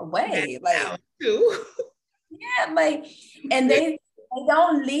away. Like, yeah, like, and they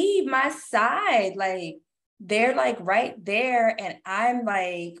don't leave my side. Like, they're like right there. And I'm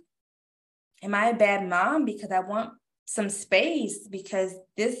like, am I a bad mom? Because I want some space, because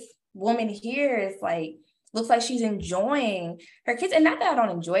this woman here is like, looks like she's enjoying her kids. And not that I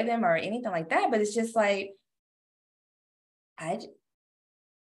don't enjoy them or anything like that, but it's just like, I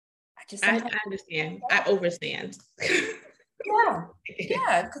understand. I overstand.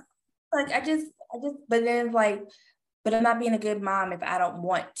 Yeah. Like but then like, but I'm not being a good mom if I don't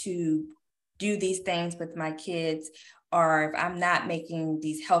want to do these things with my kids, or if I'm not making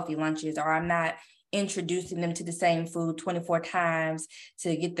these healthy lunches, or I'm not introducing them to the same food 24 times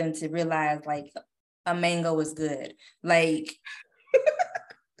to get them to realize like a mango is good. Like,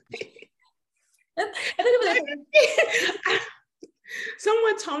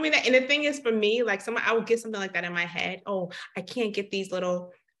 someone told me that, and the thing is, for me, like I would get something like that in my head. Oh, I can't get these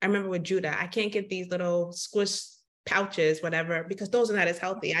little, I remember with Judah, I can't get these little squish pouches, whatever, because those are not as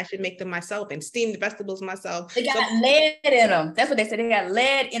healthy. I should make them myself and steam the vegetables myself. They got lead in them. That's what they said. They got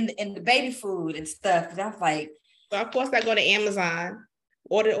lead in the baby food and stuff. And I'm like, so of course I go to Amazon,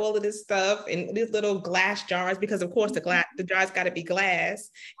 order all of this stuff in these little glass jars, because of course the jars got to be glass.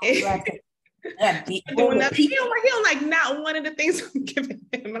 Yeah, he don't like not one of the things I'm giving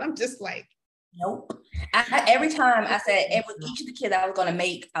him, and I'm just like, nope. Every time I said, with each of the kids, I was gonna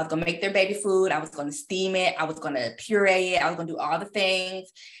make their baby food. I was gonna steam it. I was gonna puree it. I was gonna do all the things.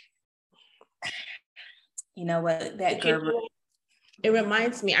 You know what? That girl. It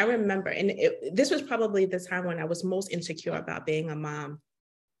reminds me. I remember, and this was probably the time when I was most insecure about being a mom,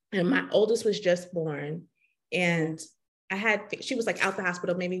 and my oldest was just born, and she was like out the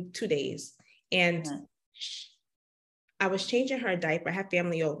hospital maybe 2 days. And I was changing her diaper. I had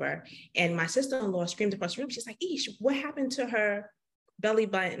family over, and my sister-in-law screamed across the room. She's like, "Eesh, what happened to her belly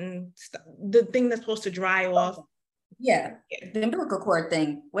button? The thing that's supposed to dry off." Yeah, the umbilical cord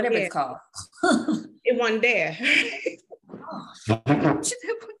thing, whatever it's called. It wasn't there.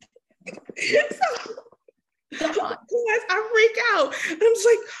 I freak out. And I'm just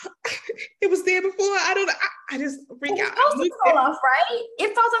like, it was there before. I don't know. I just freak out. It's supposed to fall off, right?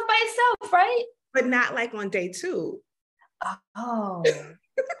 It falls off by itself, right? But not like on day 2. Oh,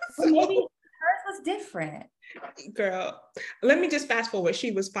 so maybe hers was different. Girl, let me just fast forward.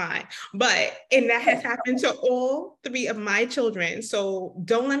 She was fine. And that has happened to all 3 of my children. So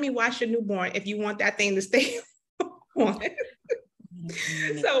don't let me watch your newborn if you want that thing to stay on.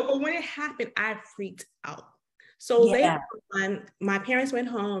 But when it happened, I freaked out. So later on, my parents went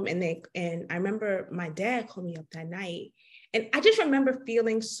home and I remember my dad called me up that night. And I just remember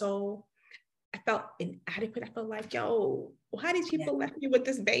feeling I felt inadequate. I felt like, yo, why these people left me with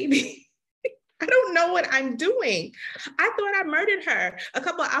this baby? I don't know what I'm doing. I thought I murdered her a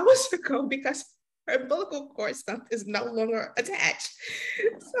couple of hours ago because her umbilical cord stump is no longer attached.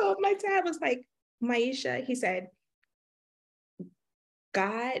 So my dad was like, Maisha, he said,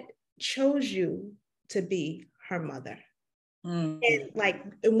 God chose you to be her mother. And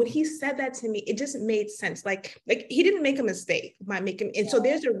when he said that to me, it just made sense. Like he didn't make a mistake by making. And so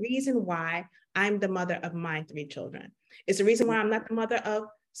there's a reason why I'm the mother of my 3 children. It's the reason why I'm not the mother of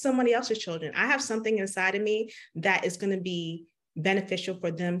somebody else's children. I have something inside of me that is going to be beneficial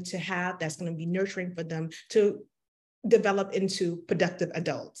for them to have, that's going to be nurturing for them to develop into productive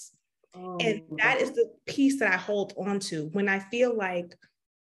adults. And that is the piece that I hold on to when I feel like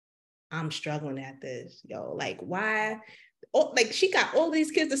I'm struggling at this, like why? Oh, like she got all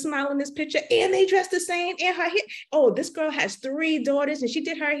these kids to smile in this picture and they dress the same and her hair. Oh, this girl has 3 daughters and she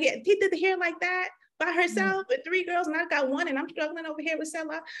did her hair. He did the hair like that by herself with 3 girls and I got 1 and I'm struggling over here with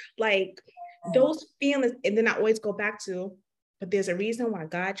Stella. Like those feelings. And then I always go back to, but there's a reason why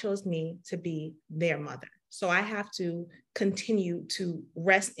God chose me to be their mother. So I have to continue to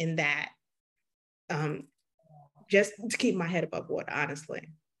rest in that, just to keep my head above water, honestly.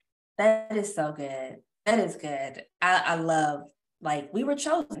 That is so good. That is good. I love, like, we were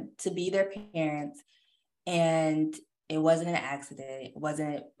chosen to be their parents and it wasn't an accident. It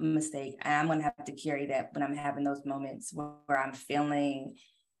wasn't a mistake. I'm going to have to carry that when I'm having those moments where I'm feeling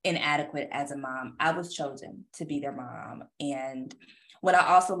inadequate as a mom. I was chosen to be their mom. And what I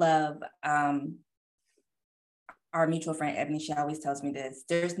also love, our mutual friend, Ebony, she always tells me this,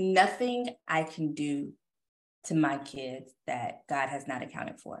 there's nothing I can do to my kids that God has not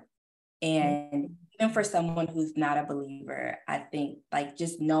accounted for. And even for someone who's not a believer, I think like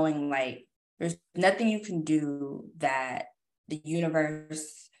just knowing like there's nothing you can do that the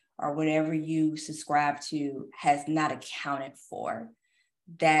universe or whatever you subscribe to has not accounted for.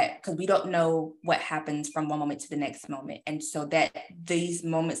 That because we don't know what happens from one moment to the next moment. And so that these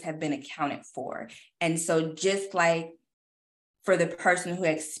moments have been accounted for. And so just like for the person who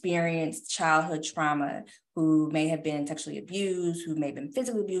experienced childhood trauma, who may have been sexually abused, who may have been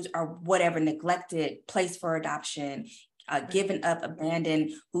physically abused, or whatever, neglected, placed for adoption, given up, abandoned,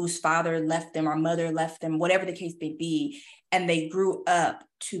 whose father left them or mother left them, whatever the case may be, and they grew up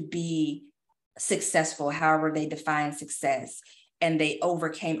to be successful, however they define success, and they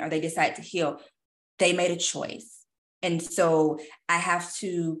overcame or they decided to heal, they made a choice. And so I have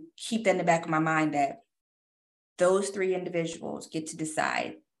to keep that in the back of my mind that those 3 individuals get to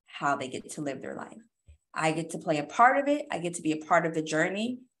decide how they get to live their life. I get to play a part of it. I get to be a part of the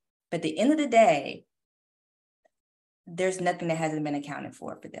journey. But at the end of the day, there's nothing that hasn't been accounted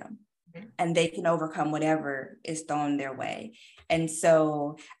for them. And they can overcome whatever is thrown their way. And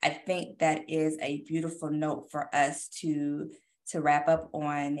so I think that is a beautiful note for us to wrap up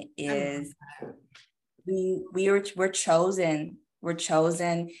on is we're chosen. We're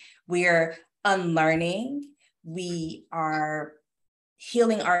chosen. We're unlearning. We are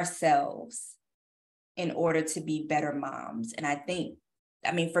healing ourselves in order to be better moms. And I think,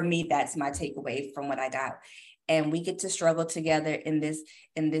 I mean, for me, that's my takeaway from what I got. And we get to struggle together in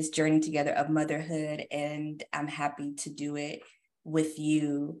this journey together of motherhood. And I'm happy to do it with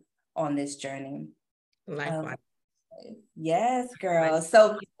you on this journey. Likewise. Yes, girl.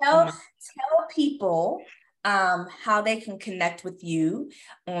 So tell people how they can connect with you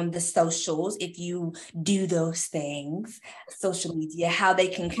on the socials if you do those things, social media, how they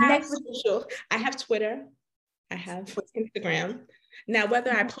can connect with you. I have Twitter. I have Instagram. Now,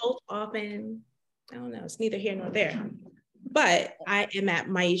 whether I post often, I don't know, it's neither here nor there. But I am at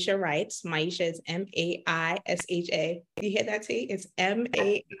Maisha Writes. Maisha is Maisha. You hear that, T? It's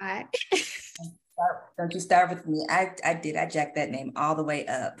MAI. Don't you start with me. I jacked that name all the way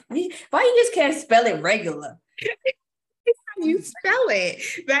up. Why you just can't spell it regular? It's how you spell it.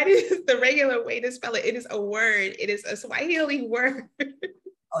 That is the regular way to spell it. It is a word. It is a Swahili word.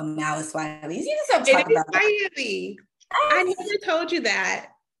 Oh, now it's Swahili. You just don't talk about Swahili. I never told you that.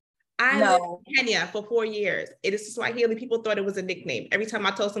 I lived No. in Kenya for 4 years. It is Swahili. People thought it was a nickname. Every time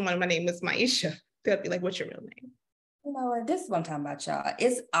I told someone my name is Maisha, they'll be like, what's your real name? You know what? This is what I'm talking about, y'all.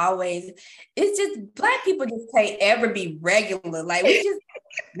 It's just Black people just can't ever be regular. Like we just,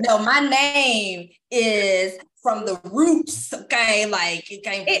 no, my name is from the roots. Okay, like it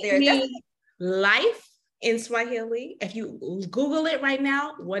came from It there. means life in Swahili. If you Google it right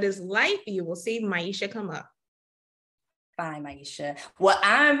now, what is life? You will see Maisha come up. Fine, Maisha. Well,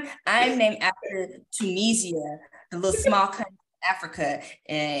 I'm named after Tunisia, the little small country in Africa,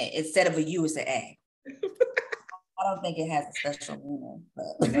 and instead of a U, it's an A. I don't think it has a special meaning,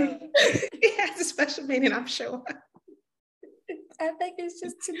 but It has a special meaning, I'm sure. I think it's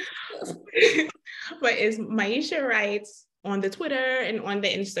just too. But it's Maisha writes on the Twitter and on the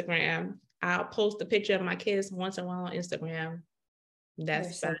Instagram. I'll post a picture of my kids once in a while on Instagram.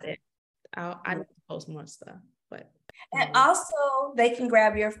 That's about it. I need to post more stuff, but. And also, they can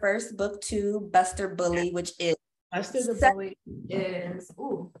grab your first book too, Buster Bully, which is Buster the Bully is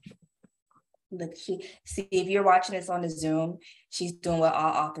look, see if you're watching this on the Zoom, she's doing what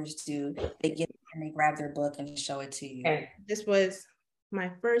all authors do. They get and they grab their book and show it to you. Okay. This was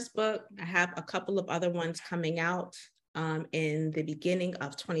my first book. I have a couple of other ones coming out in the beginning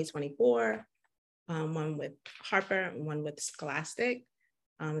of 2024. One with Harper and one with Scholastic.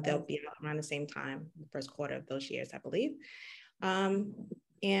 They'll be out around the same time, the first quarter of those years, I believe. And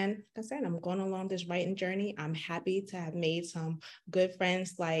like I said, I'm going along this writing journey. I'm happy to have made some good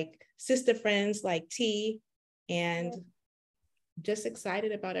friends, like sister friends like T, and just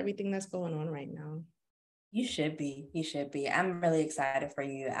excited about everything that's going on right now. You should be. You should be. I'm really excited for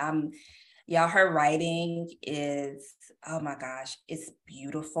you. Y'all, her writing is, oh my gosh, it's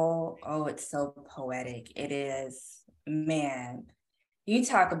beautiful. Oh, it's so poetic. It is, man. You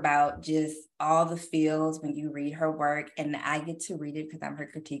talk about just all the feels when you read her work, and I get to read it because I'm her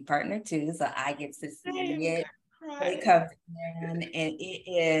critique partner too, so I get to see it. It comes in, and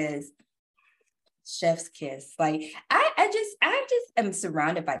it is chef's kiss. Like I just am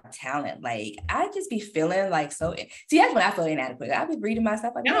surrounded by talent. Like I just be feeling like so. See, that's when I feel inadequate. I've been reading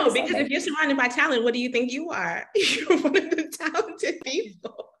myself. Like, no, because if you're surrounded by talent, what do you think you are? You're one of the talented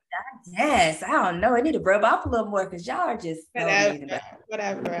people. Yes, I don't know. I need to rub off a little more because y'all are just so amazing.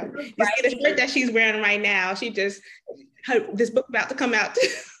 Whatever. You see the shirt that she's wearing right now. This book about to come out.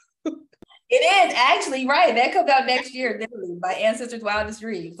 It is actually right. That comes out next year, literally. My ancestors' wildest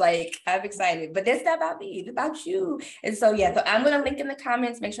dreams. Like I'm excited, but that's not about me. It's about you. And so yeah, so I'm gonna link in the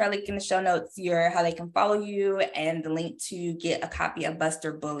comments. Make sure I link in the show notes how they can follow you and the link to get a copy of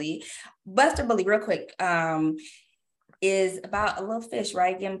Buster Bully. Buster Bully, real quick, is about a little fish,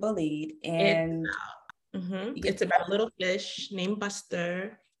 right, getting bullied, and it's about a little fish named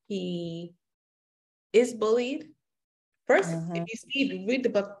Buster. He is bullied. First, if you read the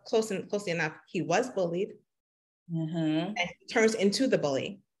book closely enough, he was bullied, and he turns into the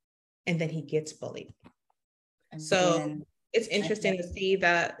bully, and then he gets bullied. So it's interesting to see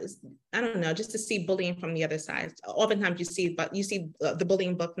that, I don't know, just to see bullying from the other side. Oftentimes you see the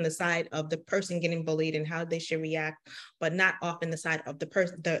bullying book from the side of the person getting bullied and how they should react, but not often the side of the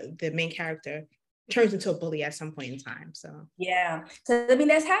person, the main character turns into a bully at some point in time. So yeah, so I mean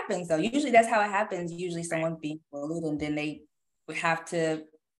that happens though. Usually that's how it happens. Usually someone's being bullied and then they have to,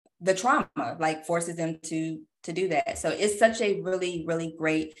 the trauma like forces them to do that. So it's such a really, really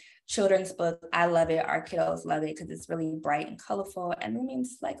great children's book. I love it. Our kiddos love it because it's really bright and colorful, and it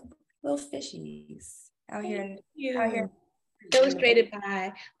means like little fishies out here. Illustrated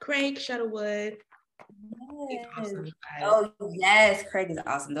by Craig Shuttlewood. Yes. Awesome. Oh yes, Craig is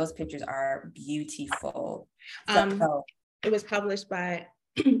awesome. Those pictures are beautiful. So, it was published by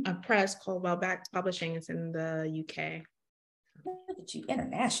a press called Wellback Publishing. It's in the UK. Look at you,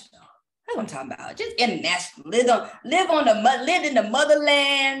 international. That's what I'm talking about. Just international. Live in the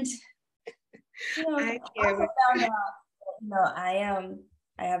motherland. You know, I found out, I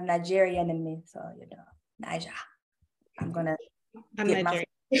have Nigeria in me, so Niger. I'm Nigerian.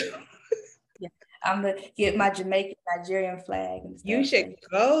 I'm gonna get my Jamaican Nigerian flag. And stuff. You should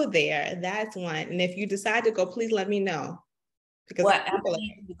go there. That's one. And if you decide to go, please let me know. Because I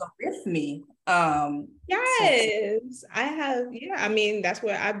need you to go with me. Yes, I have. Yeah, I mean, that's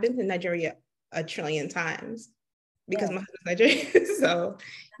where I've been to Nigeria a trillion times because my husband's Nigerian. So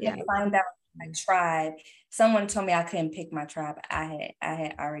yeah. Find out my tribe. Someone told me I couldn't pick my tribe. I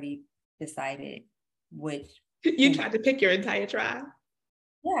had already decided which. You tried to pick your entire tribe?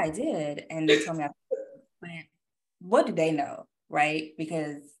 Yeah, I did. And they told me, what do they know, right?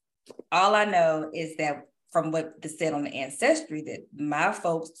 Because all I know is that from what they said on the ancestry, that my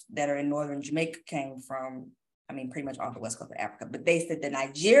folks that are in northern Jamaica came from I mean, pretty much all the West Coast of Africa, but they said that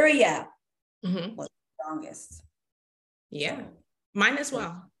Nigeria Mm-hmm. was the strongest. Yeah, So, mine as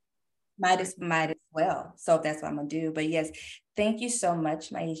well. Might as well. So that's what I'm gonna do. But yes, thank you so much,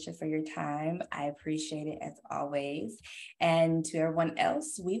 Maisha, for your time. I appreciate it as always. And to everyone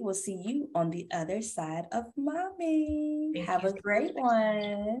else, we will see you on the other side of mommy. Thank Have you a so great much.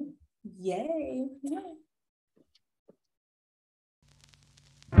 one. Yay.